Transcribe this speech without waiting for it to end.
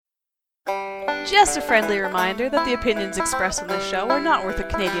Just a friendly reminder that the opinions expressed on this show are not worth a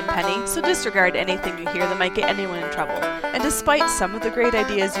Canadian penny, so disregard anything you hear that might get anyone in trouble. And despite some of the great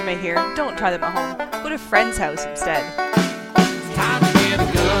ideas you may hear, don't try them at home. Go to a friend's house instead. It's time to get a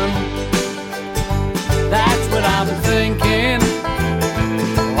gun. That's what I've been thinking.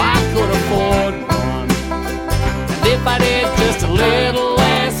 Well, I could afford one. And if I did just a little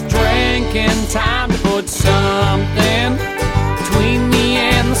less drinking, time to put something between me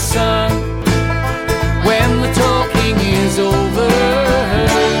and the sun. When the talking is over,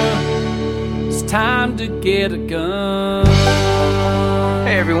 it's time to get a gun.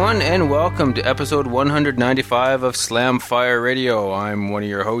 Hey everyone, and welcome to episode 195 of Slamfire Radio. I'm one of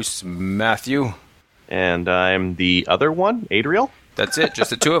your hosts, Matthew. And I'm the other one, Adriel. That's it,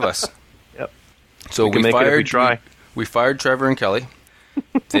 just the two of us. Yep. So we can make it if we try. We fired Trevor and Kelly.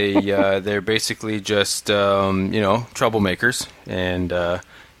 They're basically just troublemakers, and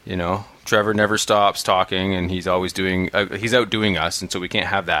Trevor never stops talking, and he's always he's outdoing us, and so we can't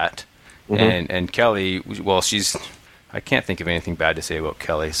have that. Mm-hmm. And Kelly, well, I can't think of anything bad to say about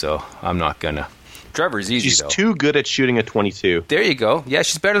Kelly, so I'm not gonna. Trevor's easy, though. She's too good at shooting a .22. There you go. Yeah,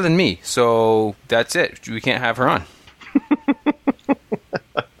 she's better than me, so that's it. We can't have her on.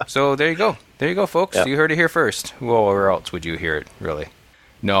 So there you go. There you go, folks. Yep. You heard it here first. Well, where else would you hear it, really?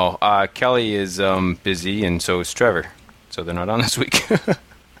 No, Kelly is busy, and so is Trevor. So they're not on this week.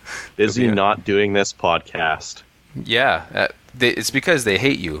 Busy not doing this podcast. Yeah, it's because they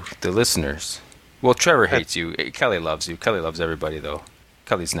hate you, the listeners. Well, Trevor hates you. Kelly loves you. Kelly loves everybody, though.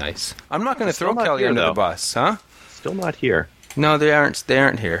 Kelly's nice. I'm not going to throw Kelly under the bus, huh? Still not here. No, they aren't. They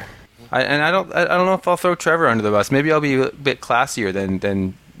aren't here. I don't know if I'll throw Trevor under the bus. Maybe I'll be a bit classier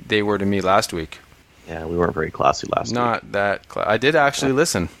than they were to me last week. Yeah, we weren't very classy last week. Not that. I did actually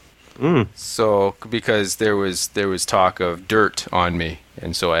listen. So because there was talk of dirt on me,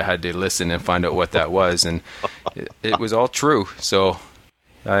 and so I had to listen and find out what that was, and it was all true. So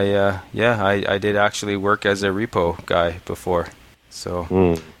I did actually work as a repo guy before.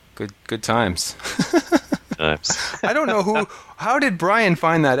 So good times. I don't know how did Brian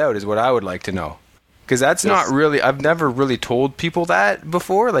find that out is what I would like to know. Because that's not really, I've never really told people that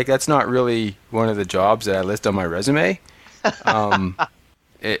before. Like, that's not really one of the jobs that I list on my resume. I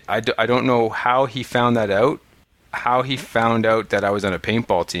don't know how he found that out. How he found out that I was on a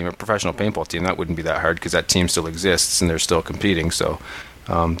paintball team, a professional paintball team. That wouldn't be that hard because that team still exists and they're still competing. So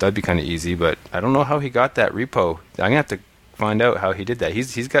that'd be kind of easy. But I don't know how he got that repo. I'm gonna have to find out how he did that.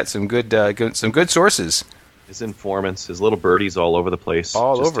 He's got some good sources. His informants, his little birdies all over the place.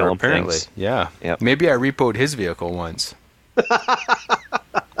 All over, apparently. Things. Yeah. Yep. Maybe I repoed his vehicle once. If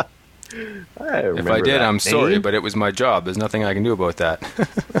I did, I'm sorry, but it was my job. There's nothing I can do about that.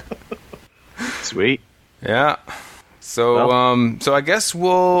 Sweet. Yeah. So, so I guess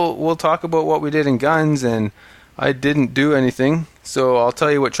we'll talk about what we did in guns, and I didn't do anything. So I'll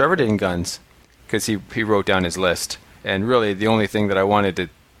tell you what Trevor did in guns, because he wrote down his list. And really, the only thing that I wanted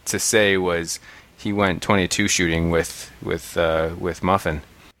to say was he went 22 shooting with Muffin.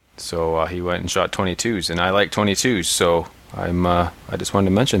 So he went and shot 22s, and I like 22s. So I just wanted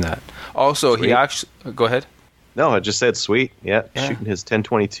to mention that. Also, sweet. He actually go ahead. No, I just said sweet. Yeah. Shooting his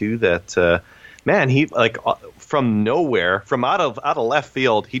 10-22. That man, he from nowhere, from out of left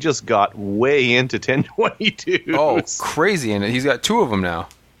field, he just got way into 10-22s. Oh, crazy! And he's got two of them now.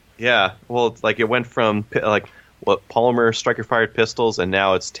 Yeah. Well, it's it went from polymer striker fired pistols, and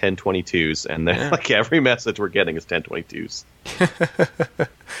now it's 10-22s, and then every message we're getting is 10-22s.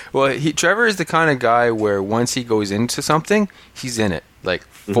 Well, Trevor is the kind of guy where once he goes into something, he's in it,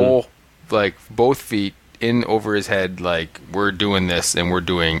 full, both feet in over his head, we're doing this and we're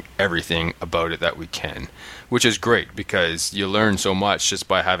doing everything about it that we can, which is great because you learn so much just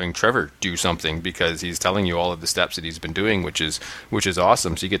by having Trevor do something because he's telling you all of the steps that he's been doing, which is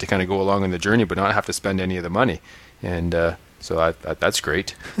awesome. So you get to kind of go along on the journey, but not have to spend any of the money, and so that's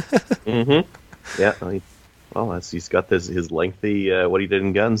great. Mm-hmm. Yeah. He's got his lengthy what he did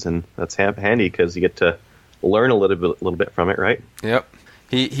in guns, and that's handy because you get to learn a little bit from it, right? Yep.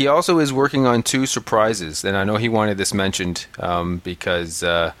 He also is working on 2 surprises, and I know he wanted this mentioned because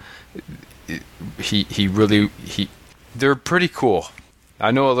they're pretty cool.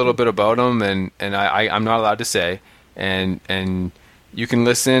 I know a little bit about them, and I'm not allowed to say, and you can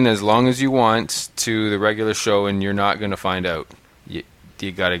listen as long as you want to the regular show, and you're not going to find out.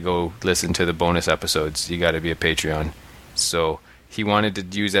 You got to go listen to the bonus episodes. You got to be a Patreon. So he wanted to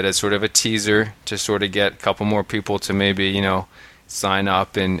use that as sort of a teaser to sort of get a couple more people to maybe, sign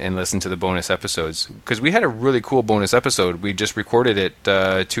up and listen to the bonus episodes. Because we had a really cool bonus episode. We just recorded it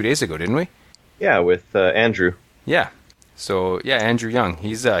 2 days ago, didn't we? Yeah, with Andrew. Yeah. So yeah, Andrew Young. He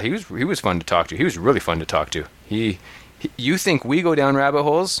was fun to talk to. He was really fun to talk to. You think we go down rabbit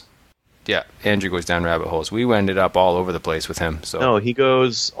holes? Yeah, Andrew goes down rabbit holes. We ended up all over the place with him. So no, he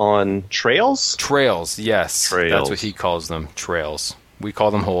goes on trails. Trails, yes, trails. That's what he calls them. Trails. We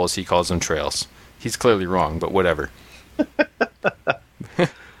call them holes. He calls them trails. He's clearly wrong, but whatever.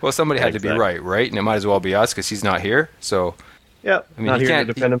 Well, somebody had to be right? And it might as well be us because he's not here. So yeah, I mean, not here to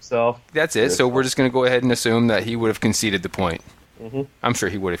defend himself. That's it. So we're just going to go ahead and assume that he would have conceded the point. Mm-hmm. I'm sure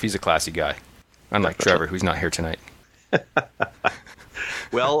he would if he's a classy guy, unlike Trevor, who's not here tonight.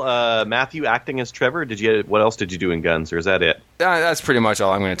 Well, Matthew acting as Trevor. What else did you do in Guns, or is that it? That's pretty much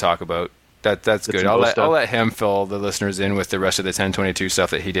all I'm going to talk about. That's good. I'll let him fill the listeners in with the rest of the 1022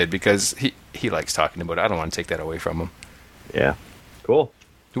 stuff that he did because he likes talking about it. I don't want to take that away from him. Yeah, cool.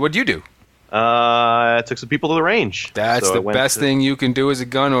 What'd you do? I took some people to the range. That's the best thing you can do as a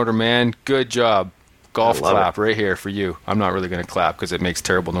gun owner, man. Good job. Golf clap right here for you. I'm not really going to clap because it makes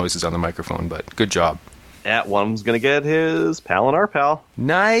terrible noises on the microphone, but good job. That one's going to get his pal and our pal.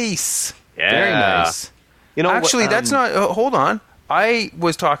 Nice. Yeah. Very nice. You know, actually, that's not... hold on. I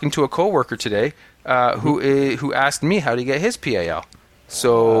was talking to a coworker today who asked me how to get his PAL.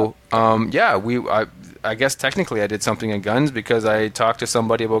 So, I guess technically I did something in Guns because I talked to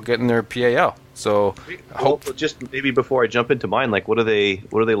somebody about getting their PAL. So, just maybe before I jump into mine, like what are they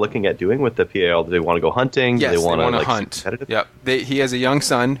looking at doing with the PAL? Do they want to go hunting? Yes, do they want to hunt. Yep. He has a young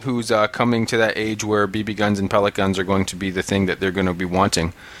son who's coming to that age where BB guns and pellet guns are going to be the thing that they're going to be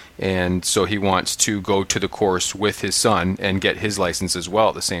wanting. And so he wants to go to the course with his son and get his license as well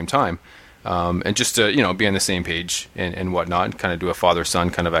at the same time. And just to, be on the same page and whatnot, and kind of do a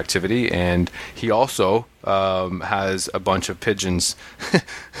father-son kind of activity. And he also has a bunch of pigeons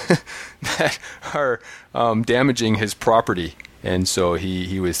that are damaging his property. And so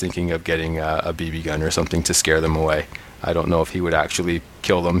he was thinking of getting a BB gun or something to scare them away. I don't know if he would actually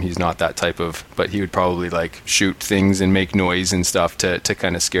kill them. He's not that type of, but he would probably like shoot things and make noise and stuff to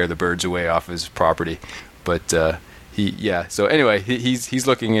kind of scare the birds away off his property. But so anyway, he's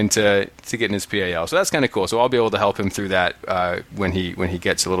looking into getting his PAL. So that's kind of cool. So I'll be able to help him through that when he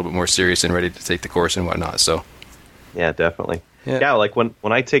gets a little bit more serious and ready to take the course and whatnot. So yeah, definitely. Yeah, like when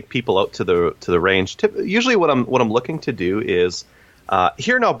I take people out to the range, usually what I'm looking to do is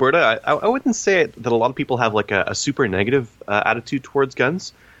here in Alberta, I wouldn't say that a lot of people have like a super negative attitude towards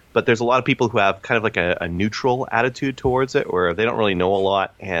guns, but there's a lot of people who have kind of like a neutral attitude towards it, where they don't really know a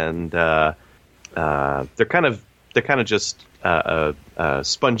lot, and they're kind of just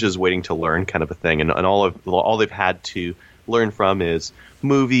sponges waiting to learn, kind of a thing, and all they've had to learn from is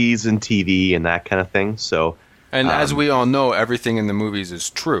movies and TV and that kind of thing. So, and as we all know, everything in the movies is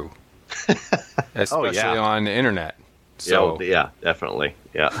true, especially on the internet. So yeah, definitely,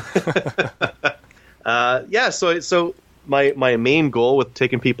 yeah. So my main goal with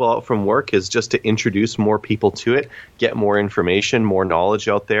taking people out from work is just to introduce more people to it, get more information, more knowledge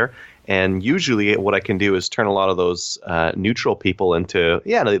out there. And usually what I can do is turn a lot of those neutral people into,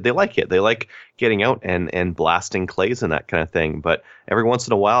 they like it. They like getting out and blasting clays and that kind of thing. But every once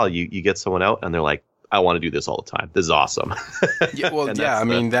in a while you get someone out and they're like, I want to do this all the time. This is awesome.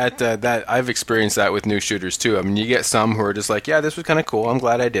 That I've experienced that with new shooters too. I mean, you get some who are just like, yeah, this was kind of cool. I'm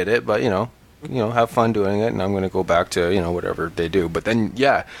glad I did it, but have fun doing it, and I'm going to go back to whatever they do. But then,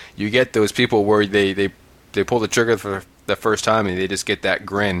 you get those people where they pull the trigger for the first time and they just get that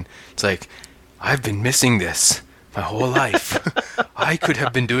grin. It's like, I've been missing this my whole life. I could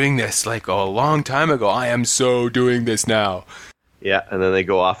have been doing this like a long time ago. I am so doing this now. Yeah, and then they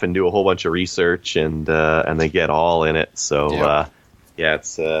go off and do a whole bunch of research and they get all in it. So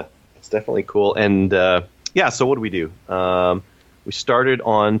it's definitely cool. And so what do we do? We started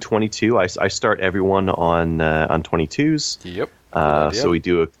on 22. I start everyone on 22s. Yep. So we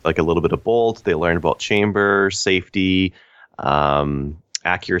do a little bit of bolt. They learn about chamber, safety,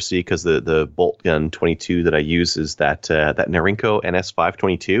 accuracy, because the bolt gun 22 that I use is that Norinco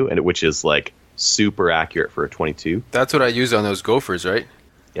NS522, and which is like super accurate for a 22. That's what I use on those Gophers, right?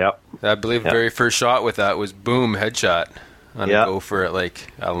 Yep. I believe the very first shot with that was boom, headshot on a Gopher at I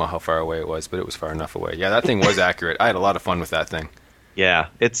don't know how far away it was, but it was far enough away. Yeah, that thing was accurate. I had a lot of fun with that thing. Yeah,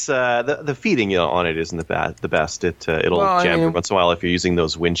 it's the feeding on it isn't the best. It'll jam every once in a while if you're using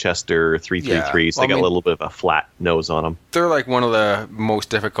those Winchester 333s. They got a little bit of a flat nose on them. They're like one of the most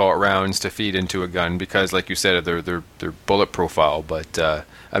difficult rounds to feed into a gun because, like you said, they're bullet profile. But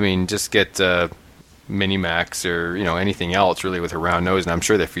just get Mini-Max or anything else really with a round nose, and I'm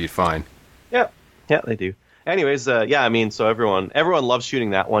sure they feed fine. Yeah, they do. Anyways, so everyone loves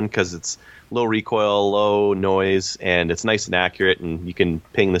shooting that one because it's low recoil, low noise, and it's nice and accurate, and you can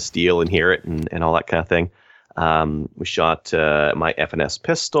ping the steel and hear it and all that kind of thing. We shot my F&S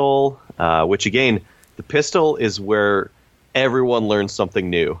pistol, which again, the pistol is where everyone learns something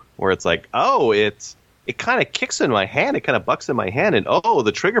new. Where it's like, oh, it kind of kicks in my hand, it kind of bucks in my hand, and oh,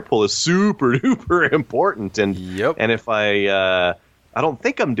 the trigger pull is super duper important. And and if I don't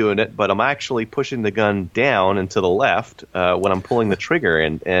think I'm doing it, but I'm actually pushing the gun down and to the left when I'm pulling the trigger,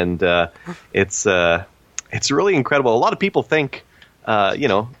 and it's really incredible. A lot of people think,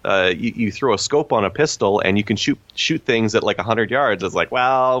 you throw a scope on a pistol and you can shoot things at like 100 yards. It's like,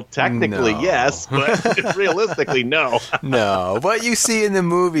 well, technically yes, but realistically no. No, what you see in the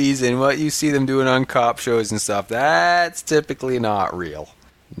movies and what you see them doing on cop shows and stuff, that's typically not real.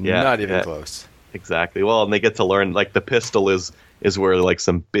 Yeah, not even close. Exactly. Well, and they get to learn, like, the pistol is where like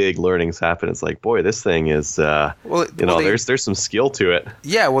some big learnings happen. It's like, boy, this thing is, there's some skill to it.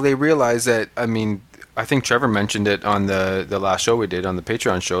 Yeah, well, they realize that, I mean, I think Trevor mentioned it on the last show we did on the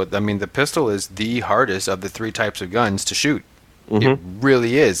Patreon show. I mean, the pistol is the hardest of the 3 types of guns to shoot. Mm-hmm. It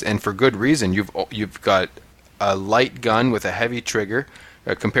really is, and for good reason. You've got a light gun with a heavy trigger,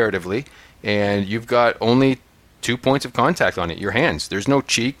 comparatively, and you've got only 2 points of contact on it, your hands. There's no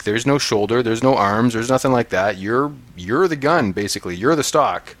cheek, there's no shoulder, there's no arms, there's nothing like that. You're the gun, basically. You're the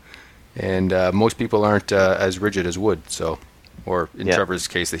stock. And most people aren't as rigid as wood, so... Or in Trevor's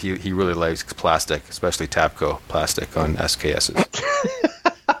case, that he really likes plastic, especially Tapco plastic on SKSs.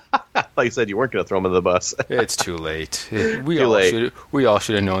 I thought you said you weren't going to throw him in the bus. It's too late. We all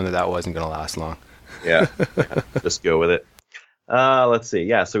should have known that wasn't going to last long. Yeah, just go with it. Let's see.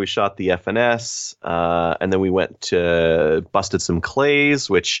 Yeah, so we shot the F&S, and then we went to busted some clays,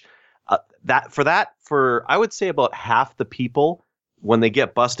 which for I would say about half the people, when they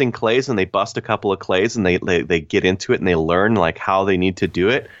get busting clays and they bust a couple of clays and they get into it and they learn like how they need to do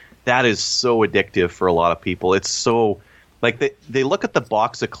it, that is so addictive for a lot of people. It's so like they look at the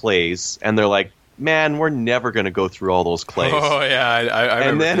box of clays and they're like, man, we're never going to go through all those clays. Oh yeah, I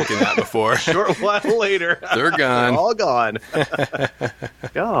remember thinking that before. A short while later, they're gone. They're all gone.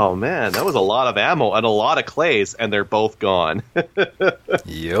 Oh man, that was a lot of ammo and a lot of clays, and they're both gone.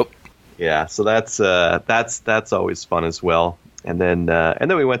 Yep. Yeah, so that's always fun as well. And then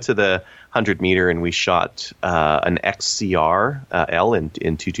we went to the 100 meter and we shot an XCR L in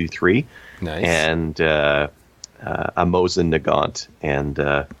 223. Nice. And a Mosin Nagant. And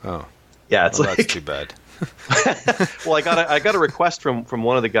yeah, it's like, that's too bad. Well, I got a request from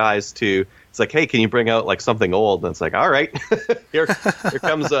one of the guys to. It's like, hey, can you bring out like something old? And it's like, all right, here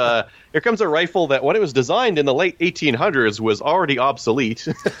comes a rifle that when it was designed in the late 1800s was already obsolete.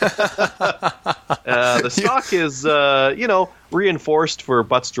 The stock is reinforced for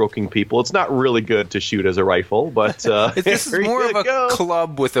butt stroking people. It's not really good to shoot as a rifle, but this is more of a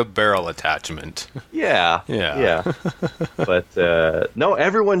club with a barrel attachment. Yeah. But no,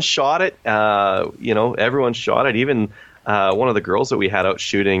 everyone shot it. Everyone shot it. Even one of the girls that we had out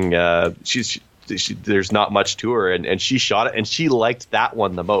shooting, there's not much to her, and she shot it, and she liked that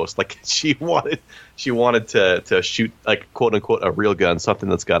one the most. Like she wanted to shoot, like, quote unquote, a real gun, something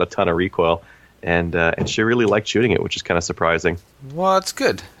that's got a ton of recoil. And she really liked shooting it, which is kind of surprising. Well, it's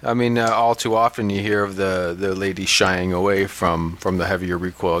good. I mean, all too often you hear of the ladies shying away from the heavier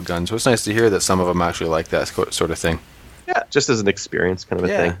recoil guns. So it's nice to hear that some of them actually like that sort of thing. Yeah, just as an experience kind of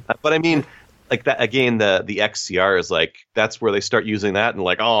a thing. But I mean, like that again, the XCR is like, that's where they start using that, and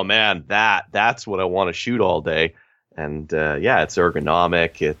like, oh man, that's what I want to shoot all day. And it's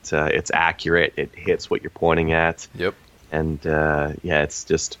ergonomic. It's accurate. It hits what you're pointing at. Yep. And it's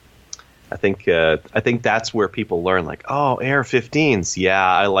just. I think that's where people learn, like, oh, AR-15s, yeah,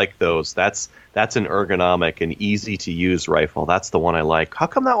 I like those. That's an ergonomic and easy to use rifle. That's the one I like. How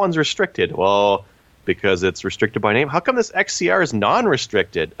come that one's restricted? Well, because it's restricted by name. How come this XCR is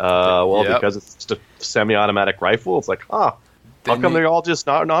non-restricted? Because it's just a semi-automatic rifle. It's like, how come they're all just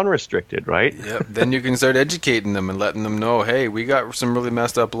not non-restricted, right? Yep. Then you can start educating them and letting them know, hey, we got some really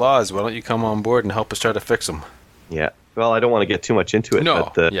messed up laws. Why don't you come on board and help us try to fix them? Yeah. Well, I don't want to get too much into it.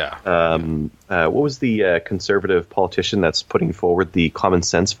 No, but what was the conservative politician that's putting forward the common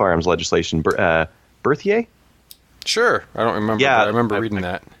sense firearms legislation? Berthier? Sure, I don't remember. Yeah, but I remember reading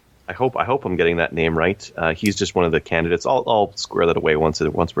that. I hope I'm getting that name right. He's just one of the candidates. I'll square that away once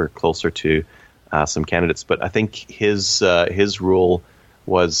we're closer to some candidates. But I think his rule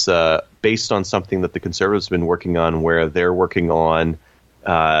was based on something that the Conservatives have been working on, where they're working on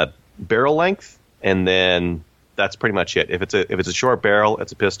barrel length, and then that's pretty much it. If it's a short barrel,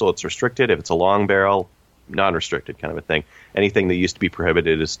 it's a pistol, it's restricted. If it's a long barrel, non-restricted kind of a thing. Anything that used to be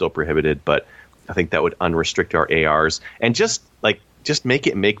prohibited is still prohibited, but I think that would unrestrict our ARs and just make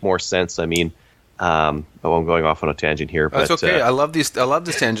it make more sense. I mean, I'm going off on a tangent here. That's okay. I love this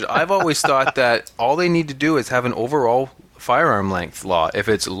tangent. I've always thought that all they need to do is have an overall firearm length law. If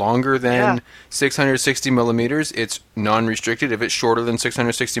it's longer than 660 millimeters, it's non-restricted. If it's shorter than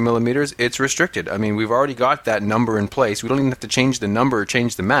 660 millimeters, it's restricted. I mean, we've already got that number in place. We don't even have to change the number or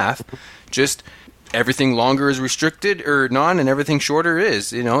change the math. Just everything longer is restricted or non, and everything shorter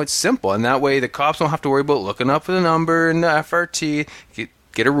is. It's simple. And that way the cops don't have to worry about looking up for the number and the FRT.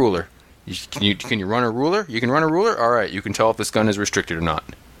 Get a ruler. Can you run a ruler? You can run a ruler? All right, you can tell if this gun is restricted or not.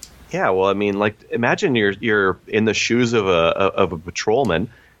 Yeah, well, I mean, like, imagine you're in the shoes of a patrolman,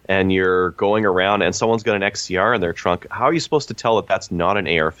 and you're going around, and someone's got an XCR in their trunk. How are you supposed to tell that that's not an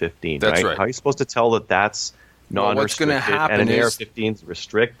AR-15? That's right. How are you supposed to tell that that's non-restricted? What's going to happen and an AR-15 is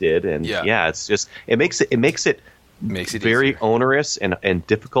restricted? And it's just it makes it very easier. Onerous and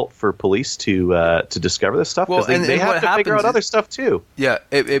difficult for police to discover this stuff, because they have to figure out other stuff too. Yeah,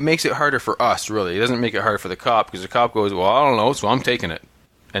 it makes it harder for us, really. It doesn't make it harder for the cop, because the cop goes, well, I don't know, so I'm taking it.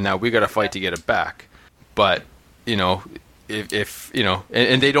 And now we got to fight to get it back. But, if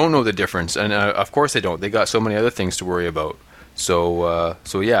and they don't know the difference. And of course they don't. They got so many other things to worry about. So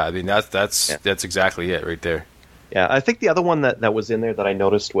yeah, I mean, that's exactly it right there. Yeah, I think the other one that was in there that I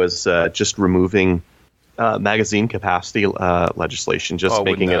noticed was just removing magazine capacity legislation, just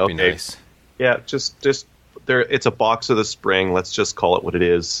making it okay. Nice? Yeah, just there. It's a box of the spring. Let's just call it what it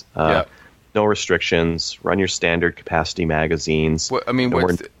is. No restrictions. Run your standard capacity magazines. Well, I mean,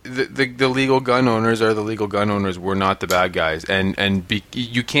 the legal gun owners are the legal gun owners. We're not the bad guys, and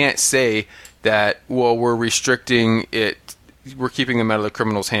you can't say that. Well, we're restricting it. We're keeping them out of the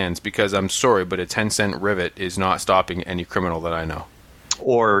criminals' hands, because I'm sorry, but a 10-cent rivet is not stopping any criminal that I know.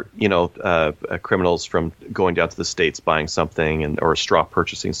 Or criminals from going down to the States, buying something or straw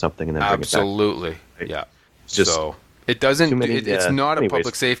purchasing something, and then bringing absolutely, it back. Yeah. It's just so it doesn't. It's not a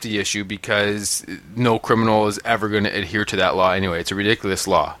public safety issue, because no criminal is ever going to adhere to that law anyway. It's a ridiculous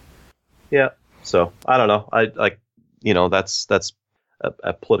law. Yeah. So I don't know. That's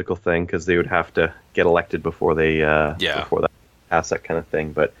a political thing, because they would have to get elected before they before that pass that kind of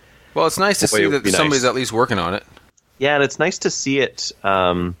thing. But it's nice to see that somebody's at least working on it. Yeah, and it's nice to see it.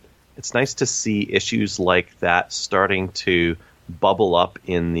 It's nice to see issues like that starting to bubble up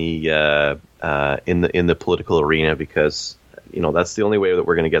in the political arena, because that's the only way that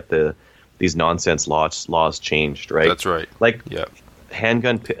we're going to get these nonsense laws changed, right? That's right. Like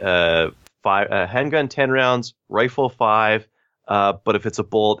handgun 10 rounds, rifle 5, but if it's a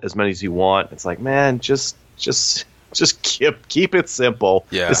bolt, as many as you want. It's like, man, just keep it simple.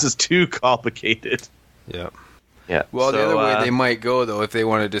 Yeah. This is too complicated. Yeah. Yeah. Well, the other way they might go, though, if they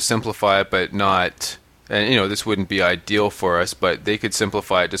wanted to simplify it, but not, and this wouldn't be ideal for us, but they could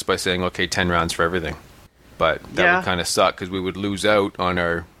simplify it just by saying, okay, 10 rounds for everything. But that would kind of suck, because we would lose out on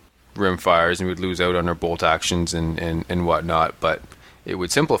our rim fires, and we would lose out on our bolt actions and whatnot. But it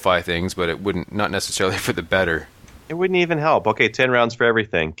would simplify things, but it wouldn't, not necessarily for the better. It wouldn't even help. Okay, 10 rounds for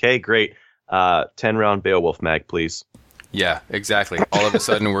everything. Okay, great. 10-round Beowulf mag, please. Yeah, exactly. All of a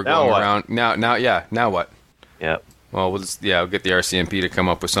sudden we're going around. Now what? Yeah. Well, we'll get the RCMP to come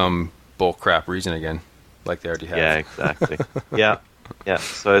up with some bull crap reason again, like they already have. Yeah, exactly. Yeah.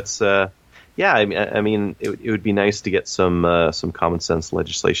 So it's I mean, it would be nice to get some common sense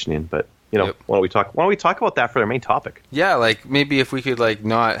legislation in, but why don't we talk about that for our main topic? Yeah, like maybe if we could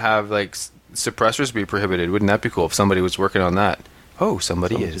not have suppressors be prohibited, wouldn't that be cool if somebody was working on that? Oh,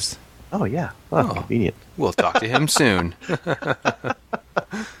 somebody is. Oh yeah. Oh, convenient. We'll talk to him soon.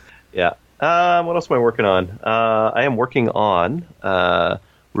 Yeah. What else am I working on? I am working on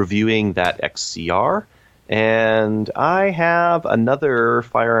reviewing that XCR, and I have another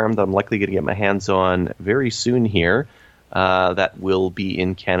firearm that I'm likely going to get my hands on very soon here that will be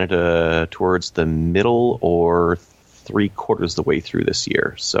in Canada towards the middle or 3/4 the way through this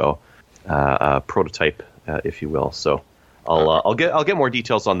year. So a prototype, if you will. So I'll get more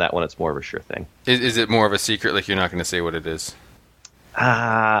details on that when it's more of a sure thing. Is it more of a secret? Like you're not going to say what it is?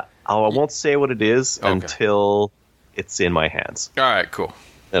 I won't say what it is until it's in my hands. All right, cool.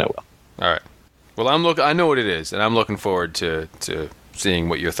 Then I will. All right. Well, I know what it is, and I'm looking forward to seeing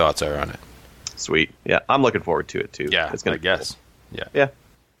what your thoughts are on it. Sweet. Yeah, I'm looking forward to it too. Yeah, it's gonna be guess. Cool. Yeah.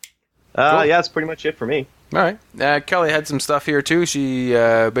 Cool. Yeah, that's pretty much it for me. All right. Kelly had some stuff here too. She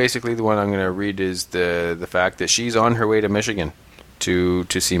basically, the one I'm going to read is the fact that she's on her way to Michigan to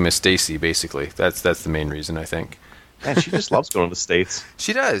see Miss Stacy. Basically, that's the main reason, I think. Man, she just loves going to the States.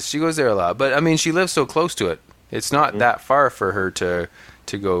 She does. She goes there a lot. But I mean, she lives so close to it. It's not that far for her to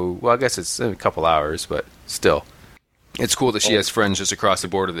go. Well, I guess it's a couple hours, but still, it's cool that she has friends just across the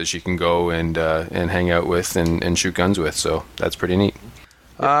border that she can go and hang out with and shoot guns with. So that's pretty neat.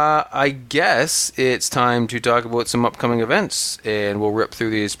 I guess it's time to talk about some upcoming events, and we'll rip through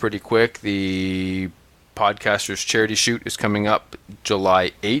these pretty quick. The Podcasters Charity Shoot is coming up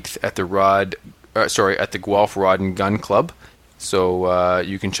July 8th at the Guelph Rod and Gun Club, so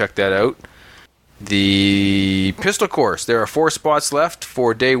you can check that out. The pistol course, there are 4 spots left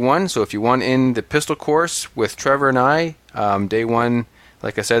for day 1, so if you want in the pistol course with Trevor and I, day 1,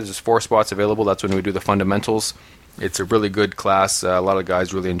 like I said, there's 4 spots available. That's when we do the fundamentals. It's a really good class. A lot of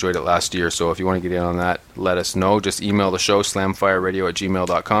guys really enjoyed it last year, so if you want to get in on that, let us know. Just email the show,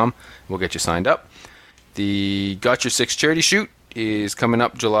 slamfireradio@gmail.com. We'll get you signed up. The Got Your Six Charity Shoot is coming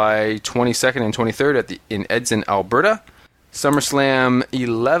up July 22nd and 23rd in Edson, Alberta. SummerSlam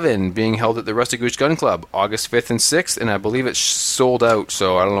 11 being held at the Rusty Goose Gun Club August 5th and 6th, and I believe it's sold out,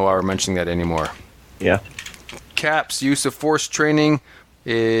 so I don't know why we're mentioning that anymore. Yeah. CAPS Use of Force Training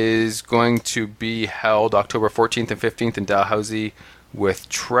is going to be held October 14th and 15th in Dalhousie with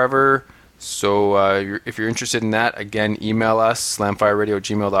Trevor. So if you're interested in that, again, email us,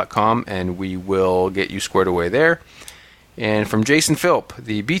 slamfireradio@gmail.com, and we will get you squared away there. And from Jason Philp,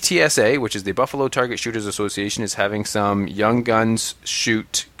 the BTSA, which is the Buffalo Target Shooters Association, is having some Young Guns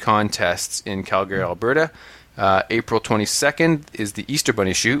shoot contests in Calgary, Alberta. April 22nd is the Easter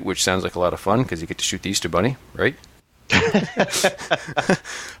Bunny shoot, which sounds like a lot of fun because you get to shoot the Easter Bunny, right?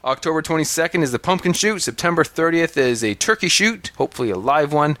 October 22nd is the pumpkin shoot. September 30th is a turkey shoot, hopefully a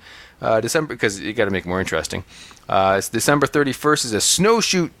live one. December, because you got to make it more interesting. December 31st is a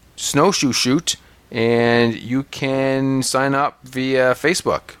snowshoe shoot, and you can sign up via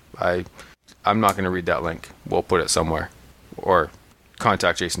Facebook. I'm not going to read that link. We'll put it somewhere, or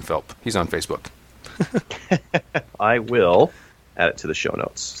contact Jason Philp. He's on Facebook. I will add it to the show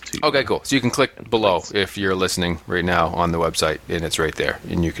notes. Okay, cool. So you can click below if you're listening right now on the website, and it's right there,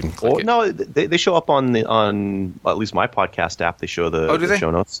 and you can click it. No, they show up on at least my podcast app. They show the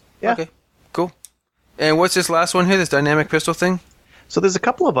show notes. Yeah. Okay, cool. And what's this last one here, this dynamic pistol thing? So there's a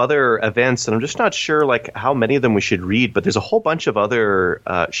couple of other events, and I'm just not sure how many of them we should read, but there's a whole bunch of other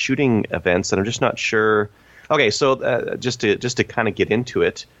shooting events, and I'm just not sure. Okay, so just to kind of get into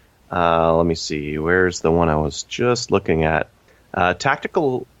it, let me see. Where's the one I was just looking at?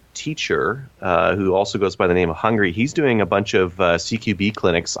 Tactical Teacher, who also goes by the name of Hungry, he's doing a bunch of CQB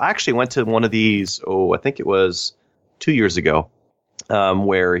clinics. I actually went to one of these, I think it was 2 years ago,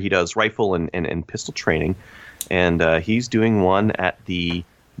 where he does rifle and pistol training. And he's doing one at the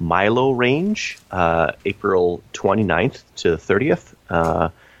Milo Range, April 29th to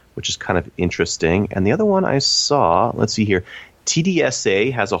 30th, which is kind of interesting. And the other one I saw, let's see here,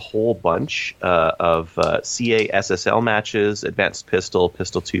 TDSA has a whole bunch of CA SSL matches, Advanced Pistol,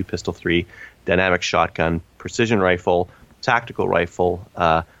 Pistol 2, Pistol 3, Dynamic Shotgun, Precision Rifle, Tactical Rifle,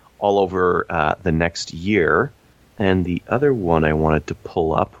 all over the next year. And the other one I wanted to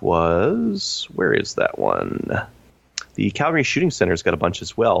pull up was, where is that one? The Calgary Shooting Center's got a bunch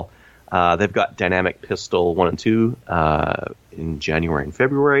as well. They've got Dynamic Pistol 1 and 2 in January and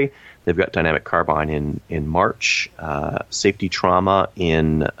February. They've got Dynamic Carbine in March, Safety Trauma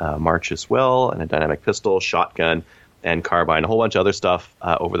in March as well, and a Dynamic Pistol, Shotgun, and Carbine, a whole bunch of other stuff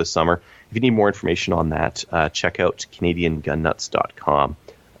over the summer. If you need more information on that, check out CanadianGunNuts.com.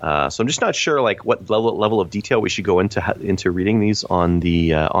 So I'm just not sure what level of detail we should go into reading these on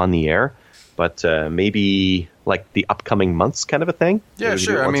the air, but maybe the upcoming months kind of a thing. Yeah,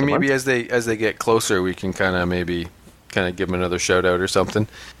 sure. I mean, maybe as they get closer, we can kind of give them another shout out or something.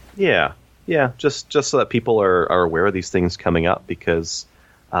 Yeah, just so that people are aware of these things coming up, because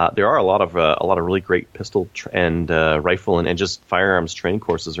there are a lot of really great pistol and rifle and just firearms training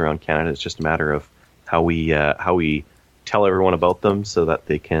courses around Canada. It's just a matter of how we tell everyone about them so that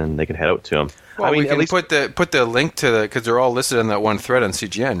they can head out to them. Well, I mean, we can put the link to because they're all listed on that one thread on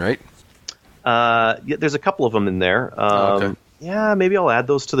CGN, right? Yeah, there's a couple of them in there. Okay. Yeah, maybe I'll add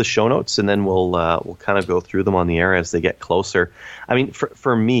those to the show notes, and then we'll kind of go through them on the air as they get closer. I mean,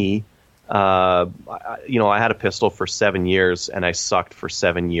 for me, I had a pistol for 7 years, and I sucked for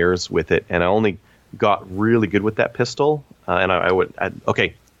 7 years with it, and I only got really good with that pistol, and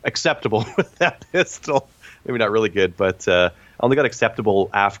acceptable with that pistol. Maybe not really good, but I only got acceptable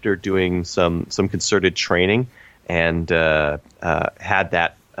after doing some concerted training and had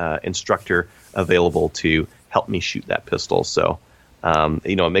that instructor available to help me shoot that pistol. So,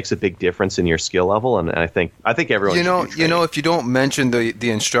 it makes a big difference in your skill level, and I think everyone. If you don't mention the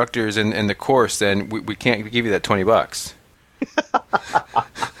instructors and the course, then we can't give you that $20.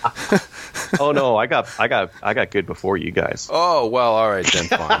 Oh no, I got good before you guys. Oh well, all right then,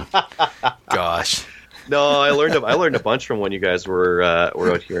 fine. Gosh. No, I learned a bunch from when you guys were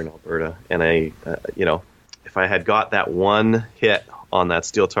out here in Alberta, and if I had got that one hit on that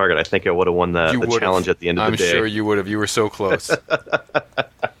steel target, I think I would have won the challenge at the end of the day. I'm sure you would have. You were so close.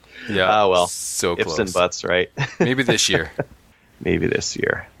 Yeah. Oh, well. So ifs close. and buts, right? Maybe this year. Maybe this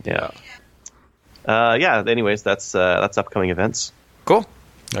year. Yeah. Anyways, that's upcoming events. Cool.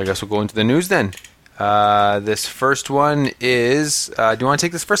 I guess we'll go into the news then. This first one is... do you want to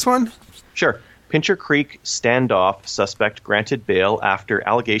take this first one? Sure. Pincher Creek standoff suspect granted bail after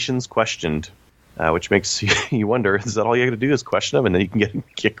allegations questioned. Which makes you wonder, is that all you got to do is question them and then you can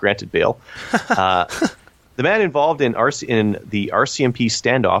get granted bail? The man involved in the RCMP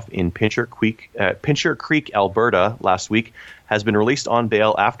standoff in Pincher Creek, Alberta last week has been released on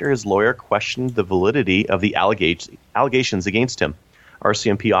bail after his lawyer questioned the validity of the allegations against him.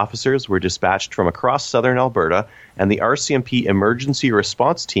 RCMP officers were dispatched from across southern Alberta, and the RCMP emergency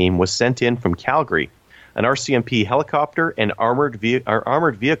response team was sent in from Calgary. An RCMP helicopter and armored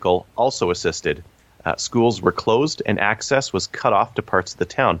vehicle also assisted. Schools were closed, and access was cut off to parts of the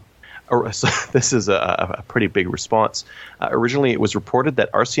town. So this is a pretty big response. Originally, it was reported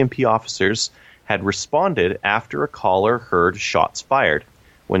that RCMP officers had responded after a caller heard shots fired.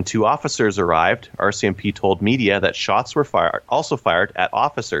 When 2 officers arrived, RCMP told media that shots were also fired at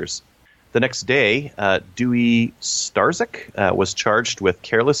officers. The next day, Dewey Starzyk was charged with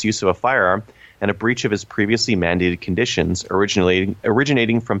careless use of a firearm and a breach of his previously mandated conditions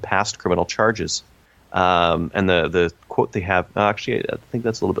originating from past criminal charges. And the quote they have, actually, I think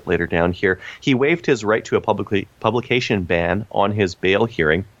that's a little bit later down here. He waived his right to a publication ban on his bail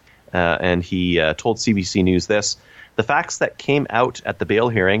hearing, and he told CBC News this. The facts that came out at the bail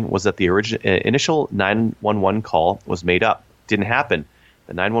hearing was that the initial 911 call was made up. Didn't happen.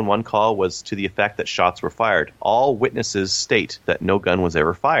 The 911 call was to the effect that shots were fired. All witnesses state that no gun was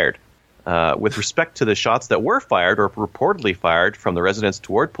ever fired. With respect to the shots that were fired or reportedly fired from the residence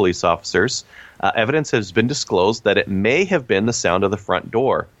toward police officers, evidence has been disclosed that it may have been the sound of the front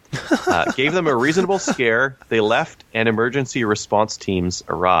door. Gave them a reasonable scare. They left, and emergency response teams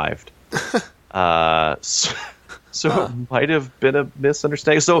arrived. So it might have been a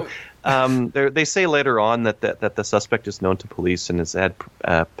misunderstanding. So they say later on that the suspect is known to police and has had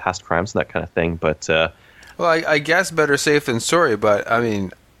past crimes and that kind of thing. But well, I guess better safe than sorry. But I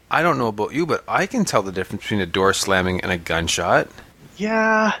mean, I don't know about you, but I can tell the difference between a door slamming and a gunshot.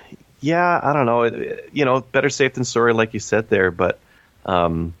 Yeah, I don't know. Better safe than sorry, like you said there. But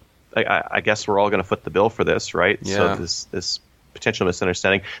I guess we're all going to foot the bill for this, right? Yeah. So this potential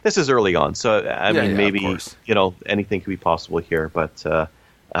misunderstanding. This is early on, so I mean, maybe anything could be possible here. But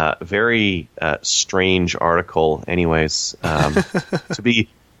very strange article, anyways. To be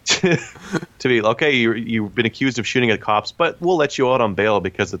okay, you've been accused of shooting at cops, but we'll let you out on bail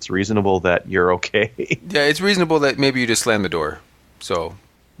because it's reasonable that you're okay. Yeah, it's reasonable that maybe you just slammed the door. So,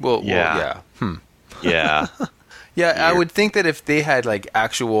 yeah. Yeah. Yeah, I would think that if they had like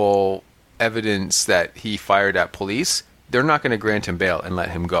actual evidence that he fired at police, they're not going to grant him bail and let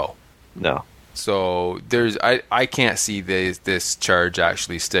him go. No. So I can't see this charge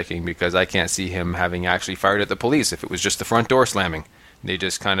actually sticking because I can't see him having actually fired at the police if it was just the front door slamming. They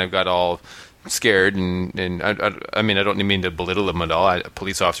just kind of got all scared, and I mean, I don't mean to belittle them at all.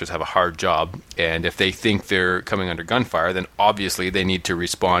 Police officers have a hard job, and if they think they're coming under gunfire, then obviously they need to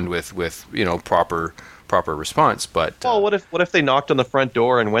respond with proper response. But what if they knocked on the front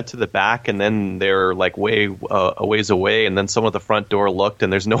door and went to the back, and then they're like way a ways away, and then someone at the front door looked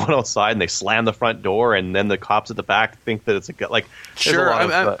and there's no one outside, and they slam the front door, and then the cops at the back think that it's sure.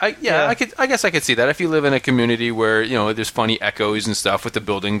 I guess I could see that if you live in a community where there's funny echoes and stuff with the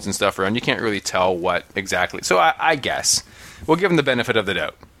buildings and stuff around, you can't really tell what exactly. So I guess we'll give them the benefit of the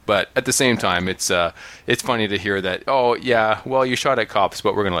doubt. But at the same time, it's funny to hear that. Oh yeah, well you shot at cops,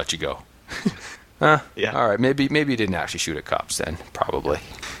 but we're gonna let you go. Yeah. All right. Maybe you didn't actually shoot at cops then. Probably.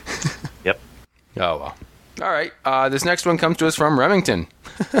 Yep. Oh well. All right. This next one comes to us from Remington,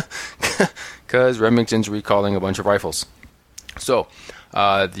 because Remington's recalling a bunch of rifles. So,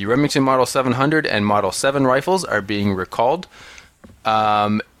 the Remington Model 700 and Model 7 rifles are being recalled.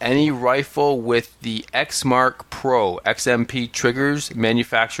 Any rifle with the X-Mark Pro XMP triggers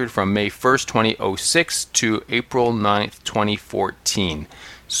manufactured from May 1st, 2006 to April 9th, 2014.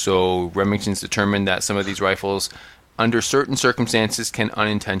 So Remington's determined that some of these rifles, under certain circumstances, can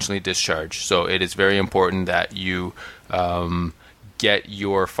unintentionally discharge. So it is very important that you get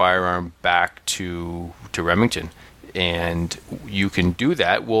your firearm back to Remington. And you can do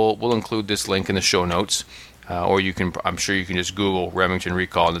that. We'll include this link in the show notes. Or I'm sure you can just Google Remington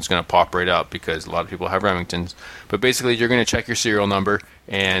recall and it's going to pop right up because a lot of people have Remingtons. But basically, you're going to check your serial number,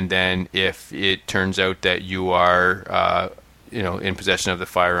 and then if it turns out that you are in possession of the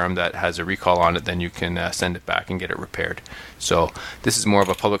firearm that has a recall on it, then you can send it back and get it repaired. So this is more of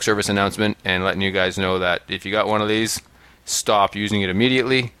a public service announcement and letting you guys know that if you got one of these, stop using it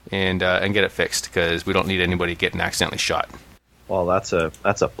immediately and get it fixed, because we don't need anybody getting accidentally shot. Well, that's a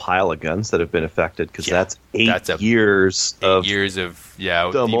pile of guns that have been affected, because that's 8 years of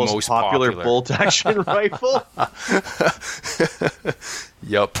the most popular bolt action rifle.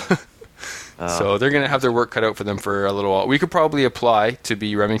 Yep. So they're going to have their work cut out for them for a little while. We could probably apply to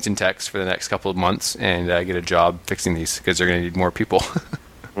be Remington techs for the next couple of months and get a job fixing these, because they're going to need more people.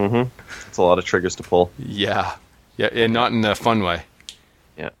 Mm-hmm. That's a lot of triggers to pull. Yeah, and not in a fun way.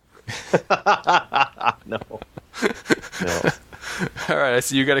 Yeah. No. All right, I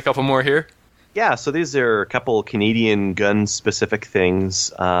see you got a couple more here. Yeah, so these are a couple Canadian gun-specific things.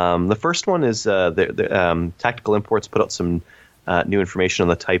 The first one is Tactical Imports put out some new information on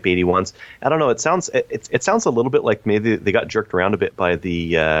the Type 81s. I don't know. It sounds a little bit like maybe they got jerked around a bit by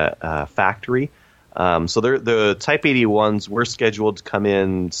the factory. So the Type 81s were scheduled to come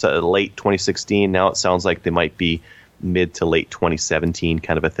in late 2016. Now it sounds like they might be mid to late 2017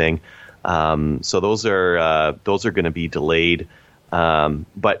 kind of a thing. So those are going to be delayed.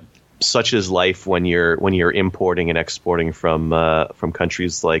 But such is life when you're importing and exporting from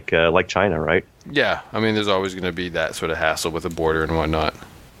countries like China, right? Yeah, I mean, there's always going to be that sort of hassle with the border and whatnot.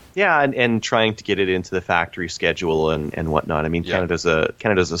 Yeah, and trying to get it into the factory schedule and whatnot. I mean, yeah.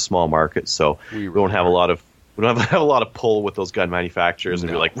 Canada's a small market, so we don't have a lot of pull with those gun manufacturers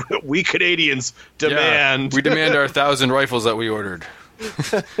and be like, we Canadians demand. Yeah, we demand our 1,000 rifles that we ordered.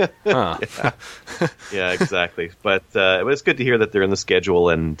 Yeah, exactly. But it's good to hear that they're in the schedule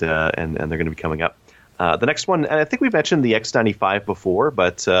and they're going to be coming up. The next one, and I think we've mentioned the X95 before,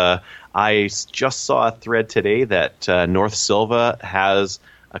 but I just saw a thread today that North Silva has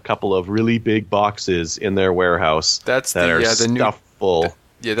a couple of really big boxes in their warehouse that are stuffed full.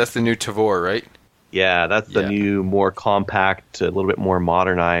 That's the new Tavor, right? Yeah, that's the new, more compact, a little bit more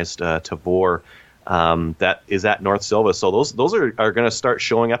modernized Tavor. That is at North Silva. So those are going to start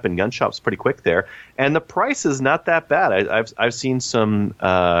showing up in gun shops pretty quick there. And the price is not that bad. I've seen some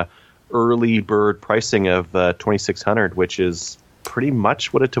early bird pricing of $2,600, which is pretty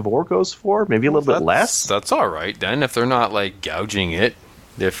much what a Tavor goes for, maybe a little bit less. That's all right then, if they're not like gouging it.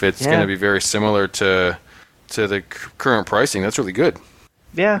 If it's going to be very similar to the current pricing, that's really good.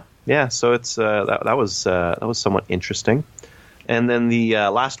 Yeah. So it's that was somewhat interesting. And then the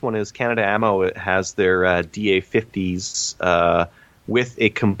last one is Canada Ammo. It has their DA50s with a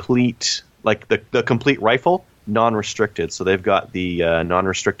complete, like the complete rifle, non-restricted. So they've got the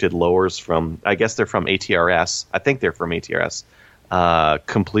non-restricted lowers from, I guess they're from ATRS. I think they're from ATRS,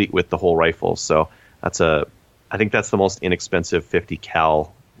 complete with the whole rifle. So I think that's the most inexpensive 50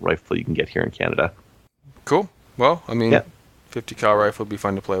 cal rifle you can get here in Canada. Cool. Well, I mean, 50 cal rifle would be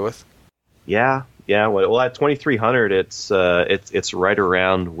fun to play with. Yeah. Well, at $2,300, it's right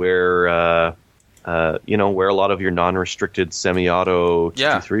around where where a lot of your non-restricted semi-auto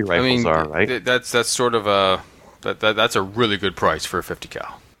 223 rifles are, right? That's sort of that's a really good price for a 50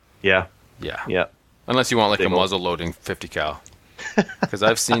 cal. Yeah. Unless you want like a muzzle loading 50 cal, because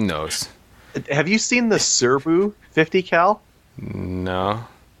I've seen those. Have you seen the Serbu 50 cal? No.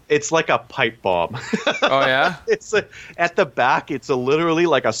 It's like a pipe bomb. Oh yeah. At the back, it's literally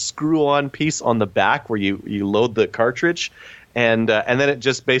like a screw-on piece on the back where you load the cartridge, and then it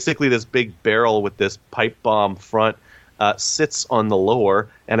just basically this big barrel with this pipe bomb front sits on the lower,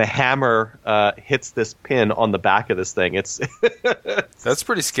 and a hammer hits this pin on the back of this thing. That's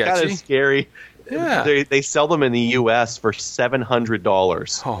pretty sketchy. Kind of scary. Yeah. They sell them in the U.S. for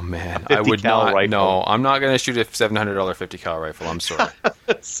 $700. Oh man, I would not. Rifle. No, I'm not going to shoot a $700 50 cal rifle. I'm sorry.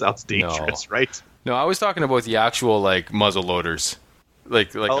 Sounds dangerous, right? No, I was talking about the actual like muzzle loaders,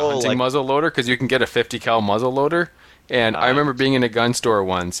 like a hunting muzzle loader, because you can get a 50 cal muzzle loader. And I remember being in a gun store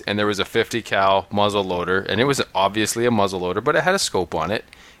once, and there was a 50 cal muzzle loader, and it was obviously a muzzle loader, but it had a scope on it.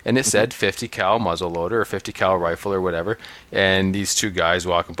 And it said 50 cal muzzle loader or 50 cal rifle or whatever. And these two guys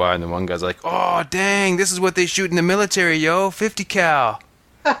walking by, and the one guy's like, "Oh, dang, this is what they shoot in the military, yo, 50 cal."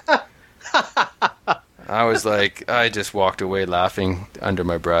 I was like, I just walked away laughing under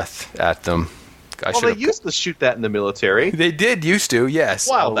my breath at them. They used to shoot that in the military. They did used to, yes.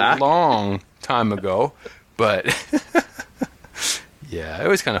 A while back. Long time ago. But, yeah, it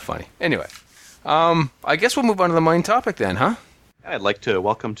was kind of funny. Anyway, I guess we'll move on to the main topic then, huh? I'd like to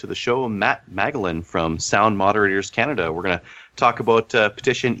welcome to the show Matt Magellan from Sound Moderators Canada. We're going to talk about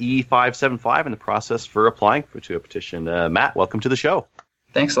petition E575 and the process for applying to a petition. Matt, welcome to the show.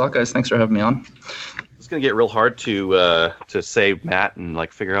 Thanks a lot, guys. Thanks for having me on. It's going to get real hard to say Matt and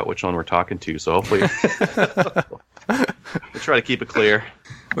like figure out which one we're talking to. So hopefully, We'll try to keep it clear.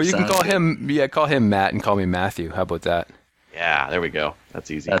 Well, you can call him Matt and call me Matthew. How about that? Yeah, there we go.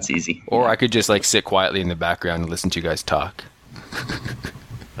 That's easy. That's easy. Or I could just like sit quietly in the background and listen to you guys talk.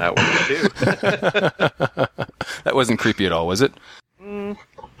 That works too. That wasn't creepy at all, was it?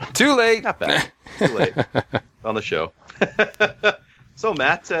 Too late. Not bad. Too late on the show. So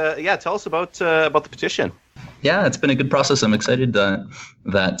Matt, tell us about the petition. Yeah, it's been a good process. I'm excited that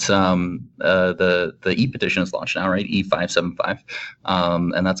the e-petition is launched now, right? E575,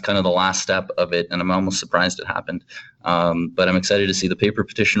 and that's kind of the last step of it. And I'm almost surprised it happened, but I'm excited to see the paper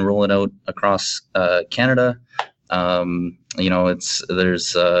petition rolling out across Canada. There's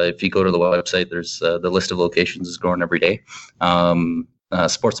if you go to the website, there's the list of locations is growing every day.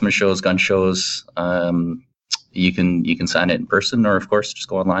 Sportsman shows, gun shows. You can sign it in person, or of course just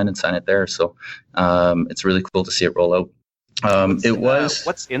go online and sign it there. So it's really cool to see it roll out.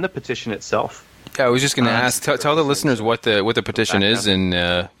 What's in the petition itself? Yeah, I was just going to ask. Tell the listeners what the petition is, and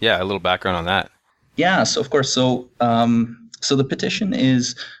a little background on that. Yeah, so of course, so the petition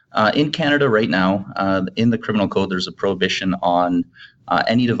is in Canada right now. In the criminal code, there's a prohibition on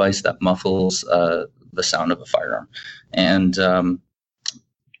any device that muffles the sound of a firearm, and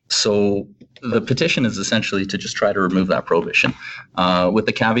so the petition is essentially to just try to remove that prohibition, with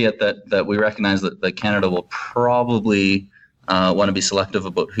the caveat that we recognize that Canada will probably want to be selective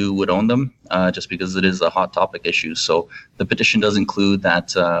about who would own them, just because it is a hot topic issue. So the petition does include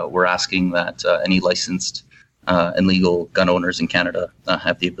that we're asking that any licensed and legal gun owners in Canada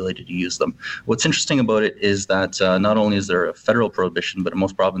have the ability to use them. What's interesting about it is that not only is there a federal prohibition, but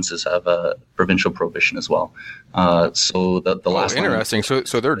most provinces have a provincial prohibition as well. So the last interesting. So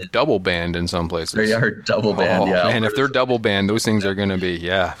they're double banned in some places. They are double banned. Yeah. And if they're double banned, those things are going to be